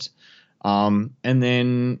developed. And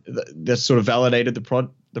then that sort of validated the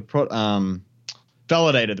project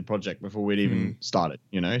before we'd even started,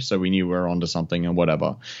 so we knew we were onto something and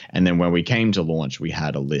whatever. And then when we came to launch, we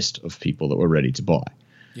had a list of people that were ready to buy.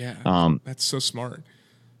 Yeah. That's so smart.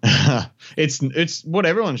 It's what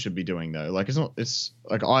everyone should be doing though. Like it's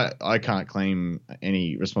like I can't claim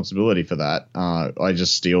any responsibility for that. I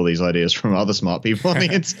just steal these ideas from other smart people on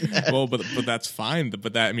the internet. Well, but that's fine.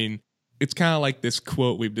 But that, I mean, it's kind of like this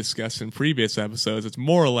quote we've discussed in previous episodes. It's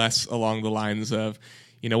more or less along the lines of,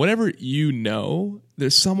 whenever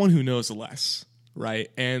there's someone who knows less, right?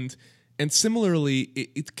 And similarly,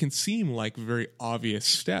 it can seem like very obvious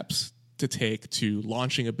steps to take to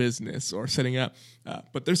launching a business or setting up.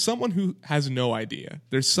 But there's someone who has no idea.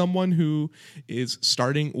 There's someone who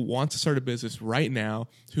wants to start a business right now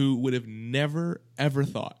who would have never, ever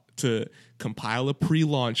thought to compile a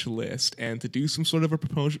pre-launch list and to do some sort of a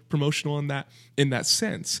promotional in that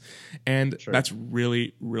sense. And that's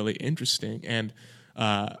really, really interesting. And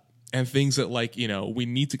things that we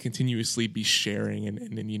need to continuously be sharing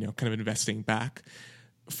and kind of investing back.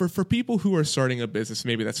 For people who are starting a business,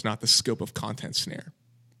 maybe that's not the scope of Content Snare.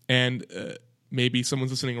 And maybe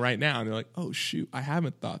someone's listening right now and they're like, oh, shoot, I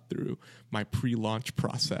haven't thought through my pre-launch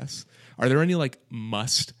process. Are there any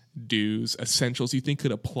must-dos, essentials you think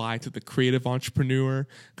could apply to the creative entrepreneur,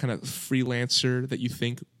 kind of freelancer that you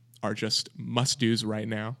think are just must-dos right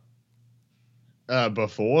now?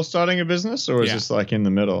 Before starting a business, or is this like in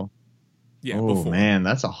the middle? Yeah, oh, before. Man,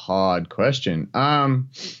 that's a hard question.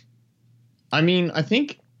 I mean, I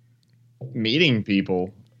think meeting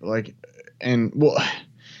people,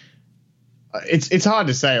 it's hard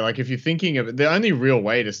to say. Like, if you're thinking of it, the only real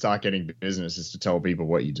way to start getting business is to tell people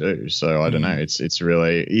what you do. So I don't know. It's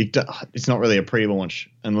not really a pre-launch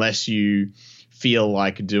unless you feel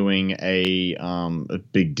like doing a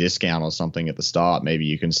big discount or something at the start. Maybe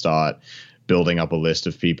you can start building up a list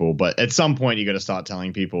of people, but at some point you got to start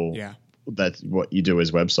telling people. Yeah. That's what you do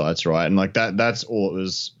as websites, right? And like that's all it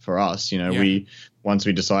was for us. Once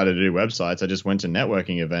we decided to do websites, I just went to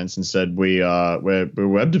networking events and said we're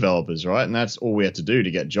web developers, right? And that's all we had to do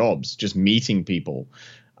to get jobs, just meeting people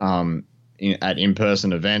at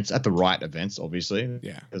in-person events, at the right events, obviously.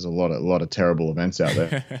 Yeah, there's a lot of terrible events out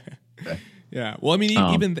there. Yeah, well, I mean,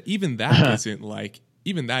 even that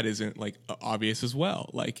isn't like obvious as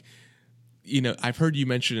well. Like, I've heard you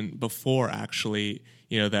mention before, actually,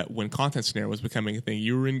 that when Content Snare was becoming a thing,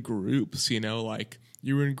 you were in groups,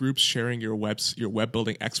 you were in groups sharing your web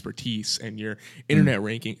building expertise and your internet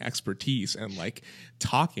ranking expertise and like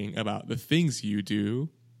talking about the things you do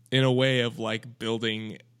in a way of like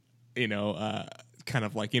building, kind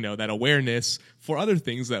of like, that awareness for other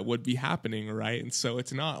things that would be happening, right? And so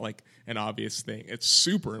it's not like an obvious thing. It's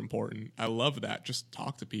super important. I love that. Just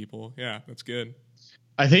talk to people. Yeah, that's good.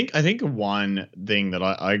 I think one thing that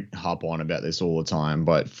I harp on about this all the time,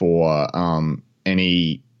 but for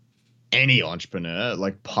any entrepreneur,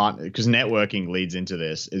 like partner, because networking leads into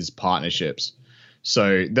this, is partnerships.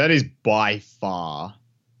 So that is by far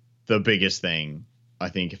the biggest thing, I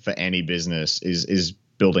think, for any business is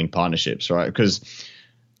building partnerships, right? Because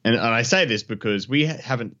and I say this because we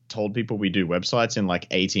haven't told people we do websites in like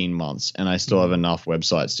 18 months, and I still have enough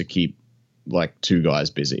websites to keep like 2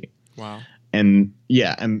 guys busy. Wow. And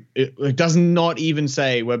yeah, and it does not even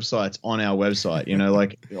say websites on our website,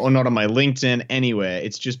 or not on my LinkedIn, anywhere.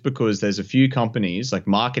 It's just because there's a few companies, like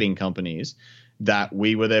marketing companies, that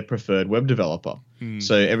we were their preferred web developer.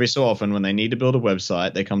 So every so often when they need to build a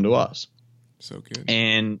website, they come to us. So good.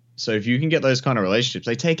 And so if you can get those kind of relationships,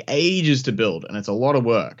 they take ages to build and it's a lot of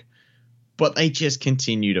work, but they just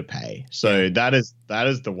continue to pay. So that is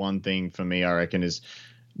the one thing for me, I reckon, is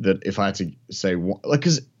that if I had to say, like,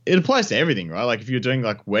 because it applies to everything, right? Like if you're doing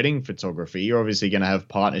like wedding photography, you're obviously going to have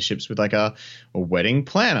partnerships with like a wedding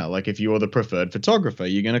planner. Like if you're the preferred photographer,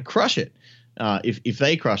 you're going to crush it. If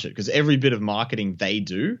they crush it, because every bit of marketing they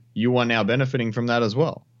do, you are now benefiting from that as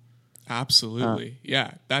well. Absolutely.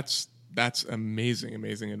 Yeah. That's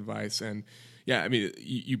amazing advice. And yeah, I mean,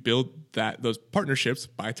 you build those partnerships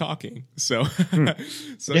by talking. So,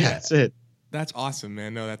 so yeah, that's it. That's awesome,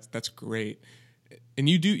 man. No, that's great. And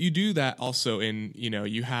you do that also in,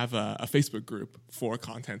 you have a Facebook group for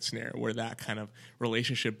Content Snare where that kind of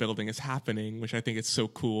relationship building is happening, which I think is so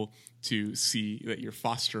cool to see that you're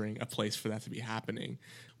fostering a place for that to be happening.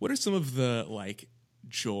 What are some of the like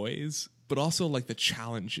joys, but also like the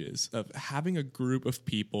challenges of having a group of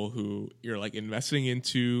people who you're like investing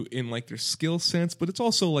into in like their skill sets, but it's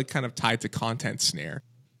also like kind of tied to Content Snare?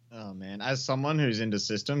 Oh man, as someone who's into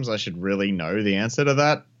systems, I should really know the answer to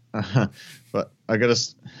that. But I gotta,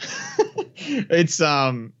 it's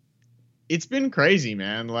been crazy,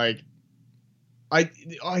 man. Like I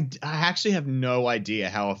actually have no idea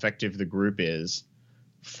how effective the group is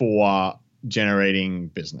for generating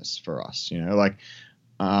business for us,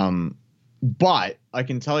 but I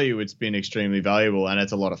can tell you it's been extremely valuable and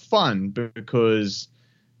it's a lot of fun because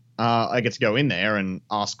I get to go in there and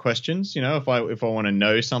ask questions. If I want to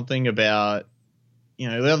know something about,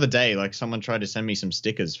 the other day, like someone tried to send me some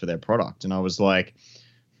stickers for their product and I was like,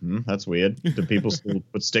 that's weird. Do people still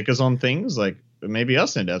put stickers on things? Like maybe I'll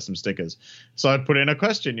send out some stickers. So I put in a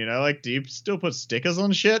question, like, do you still put stickers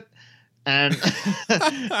on shit? And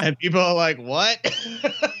and people are like, what?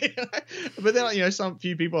 But then, some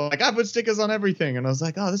few people are like, I put stickers on everything. And I was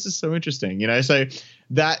like, oh, this is so interesting. So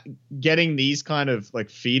that getting these kind of like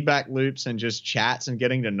feedback loops and just chats and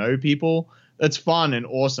getting to know people, it's fun and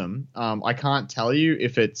awesome. I can't tell you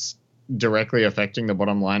if it's directly affecting the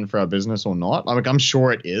bottom line for our business or not. I'm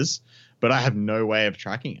sure it is, but I have no way of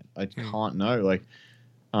tracking it. I can't know. Like,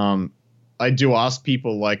 I do ask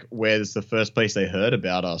people like, where's the first place they heard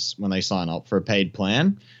about us when they sign up for a paid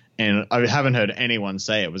plan? And I haven't heard anyone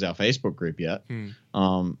say it was our Facebook group yet.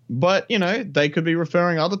 But they could be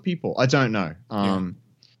referring other people. I don't know.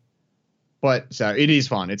 But so it is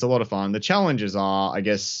fun. It's a lot of fun. The challenges are, I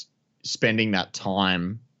guess, spending that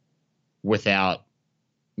time without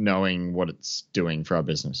knowing what it's doing for our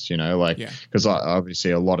business, because obviously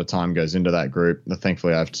a lot of time goes into that group.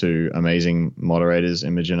 Thankfully, I have two amazing moderators,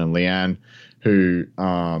 Imogen and Leanne, who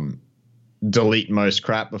delete most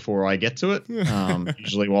crap before I get to it,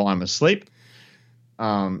 usually while I'm asleep.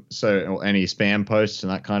 So any spam posts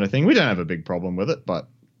and that kind of thing. We don't have a big problem with it, but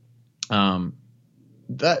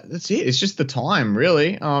that's it. It's just the time,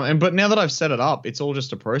 really. But now that I've set it up, it's all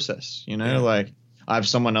just a process, like I have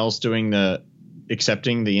someone else doing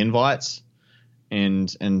accepting the invites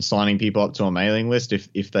and signing people up to a mailing list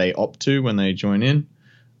if they opt to when they join in.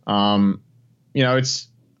 It's,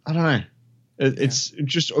 I don't know. It's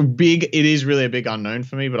just it is really a big unknown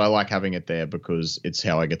for me, but I like having it there because it's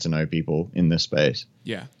how I get to know people in this space.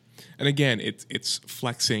 Yeah. And again, it's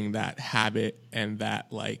flexing that habit and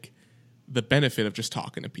that like the benefit of just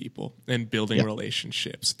talking to people and building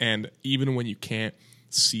relationships. And even when you can't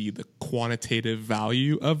see the quantitative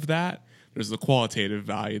value of that, there's the qualitative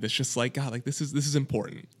value that's just like, God, like this is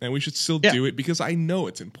important and we should still do it because I know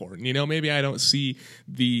it's important. Maybe I don't see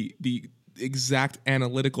the exact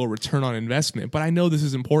analytical return on investment, but I know this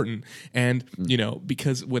is important. And,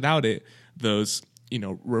 because without it, those,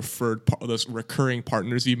 those recurring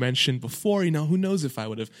partners you mentioned before, who knows if I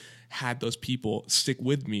would have had those people stick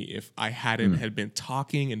with me if I hadn't had been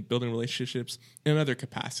talking and building relationships in another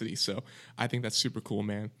capacity. So I think that's super cool,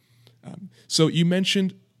 man. So you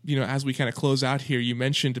mentioned, as we kind of close out here, you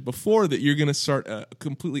mentioned before that you're going to start a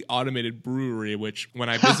completely automated brewery, which when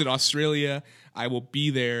I visit Australia, I will be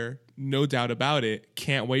there. No doubt about it.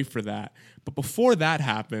 Can't wait for that. But before that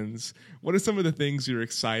happens, what are some of the things you're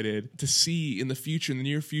excited to see in the future, in the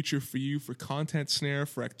near future for you, for Content Snare,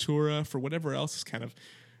 for Actura, for whatever else is kind of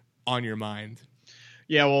on your mind?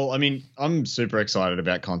 Yeah, well, I mean, I'm super excited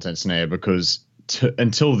about Content Snare because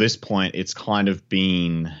until this point, it's kind of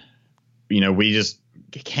been, we just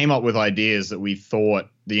came up with ideas that we thought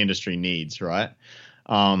the industry needs, right?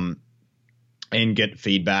 And get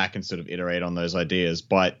feedback and sort of iterate on those ideas.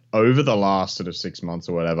 But over the last sort of 6 months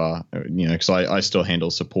or whatever, because I still handle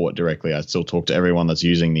support directly. I still talk to everyone that's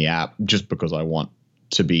using the app just because I want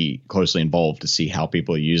to be closely involved to see how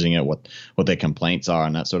people are using it, what their complaints are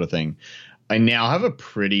and that sort of thing. I now have a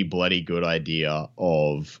pretty bloody good idea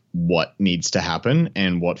of what needs to happen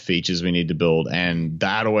and what features we need to build. And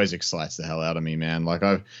that always excites the hell out of me, man. Like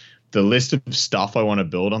the list of stuff I want to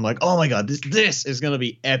build, I'm like, oh my God, this is going to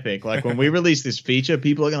be epic. Like when we release this feature,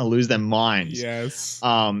 people are going to lose their minds. Yes.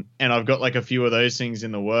 And I've got like a few of those things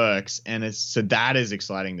in the works, and so that is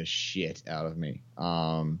exciting the shit out of me.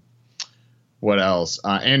 What else?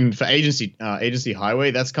 And for Agency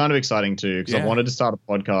Highway, that's kind of exciting too, because I've wanted to start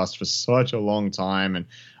a podcast for such a long time, and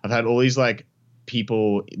I've had all these like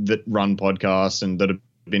people that run podcasts and that have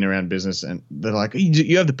been around business, and they're like,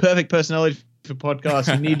 you have the perfect personality for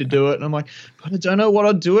podcasts, you need to do it. And I'm like, but I don't know what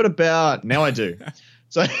I'll do it about. Now I do.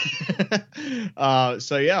 So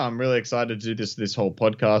yeah, I'm really excited to do this whole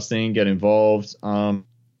podcast thing, get involved,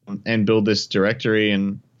 and build this directory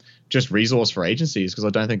and just resource for agencies, because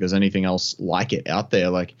I don't think there's anything else like it out there.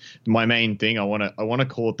 Like my main thing, I want to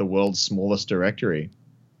call it the world's smallest directory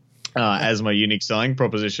as my unique selling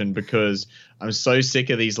proposition, because I'm so sick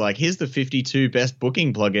of these, like, here's the 52 best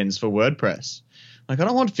booking plugins for WordPress. Like, I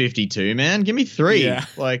don't want 52, man. Give me 3. Yeah.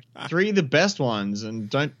 Like 3 the best ones, and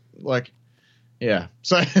don't like, yeah.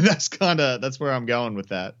 So that's where I'm going with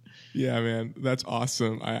that. Yeah, man, that's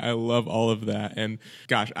awesome. I love all of that. And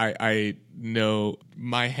gosh, I know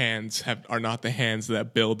my hands are not the hands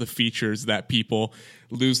that build the features that people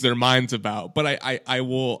lose their minds about. But I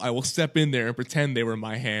will step in there and pretend they were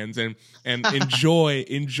my hands and enjoy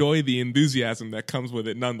the enthusiasm that comes with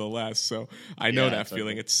it nonetheless. So I know that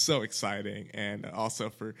feeling. It's so exciting. And also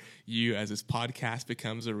for you, as this podcast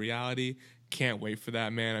becomes a reality, can't wait for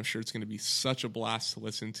that, man. I'm sure it's going to be such a blast to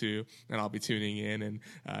listen to, and I'll be tuning in and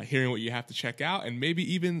hearing what you have to check out, and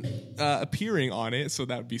maybe even appearing on it. So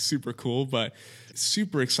that would be super cool. But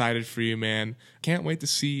super excited for you, man. Can't wait to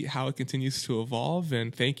see how it continues to evolve.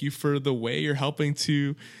 And thank you for the way you're helping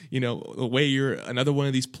to, the way you're another one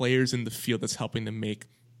of these players in the field that's helping to make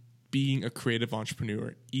being a creative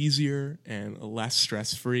entrepreneur easier and less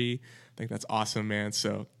stress-free. I think that's awesome, man.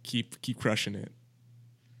 So keep crushing it.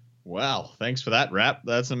 Wow, thanks for that, Rap.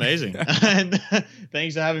 That's amazing. And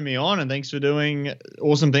thanks for having me on, and thanks for doing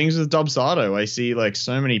awesome things with Dubsado. I see like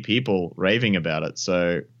so many people raving about it.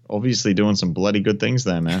 So obviously doing some bloody good things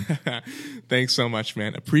there, man. Thanks so much,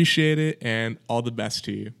 man. Appreciate it, and all the best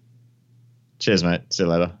to you. Cheers, mate. See you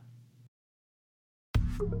later.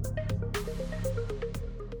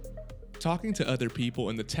 Talking to other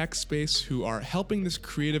people in the tech space who are helping this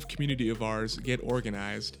creative community of ours get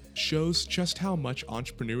organized shows just how much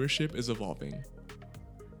entrepreneurship is evolving.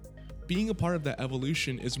 Being a part of that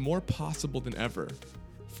evolution is more possible than ever,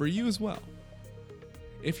 for you as well.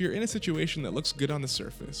 If you're in a situation that looks good on the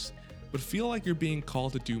surface, but feel like you're being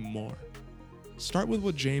called to do more, start with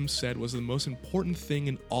what Jame said was the most important thing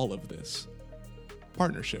in all of this: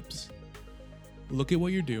 partnerships. Look at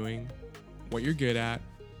what you're doing, what you're good at,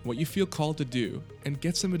 what you feel called to do, and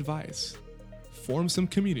get some advice. Form some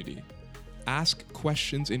community. Ask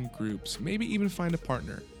questions in groups, maybe even find a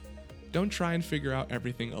partner. Don't try and figure out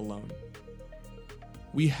everything alone.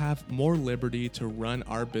 We have more liberty to run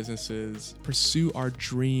our businesses, pursue our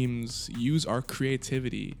dreams, use our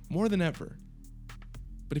creativity more than ever.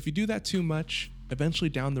 But if you do that too much, eventually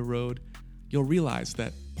down the road, you'll realize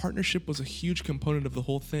that partnership was a huge component of the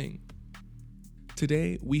whole thing.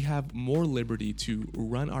 Today, we have more liberty to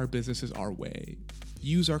run our businesses our way,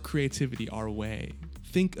 use our creativity our way,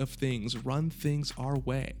 think of things, run things our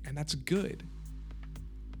way, and that's good.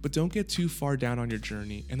 But don't get too far down on your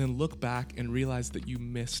journey and then look back and realize that you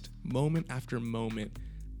missed moment after moment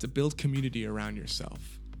to build community around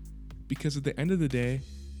yourself. Because at the end of the day,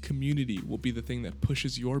 community will be the thing that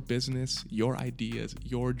pushes your business, your ideas,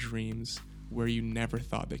 your dreams where you never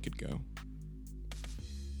thought they could go.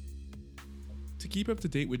 To keep up to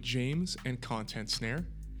date with James and Content Snare,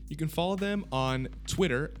 you can follow them on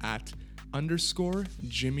Twitter at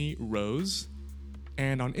 _Jimmy Rose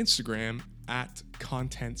and on Instagram at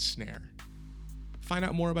Content Snare. Find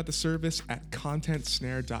out more about the service at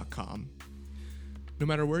contentsnare.com. No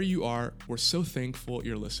matter where you are, we're so thankful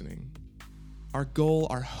you're listening. Our goal,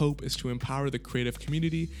 our hope is to empower the creative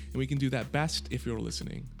community, and we can do that best if you're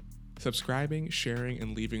listening. Subscribing, sharing,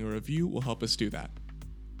 and leaving a review will help us do that.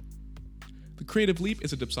 The Creative Leap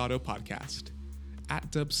is a Dubsado podcast.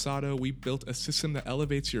 At Dubsado, we built a system that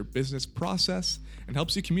elevates your business process and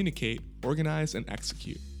helps you communicate, organize, and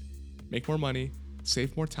execute. Make more money,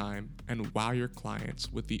 save more time, and wow your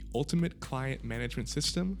clients with the ultimate client management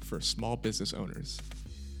system for small business owners.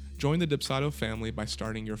 Join the Dubsado family by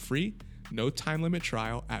starting your free, no time limit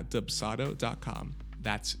trial at dubsado.com.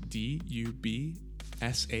 That's DUBSADO.com.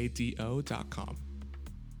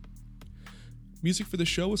 Music for the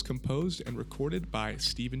show was composed and recorded by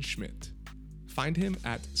Steven Schmidt. Find him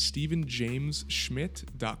at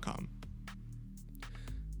stevenjamesschmidt.com.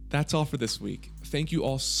 That's all for this week. Thank you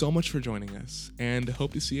all so much for joining us, and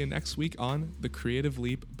hope to see you next week on The Creative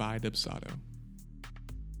Leap by Dubsado.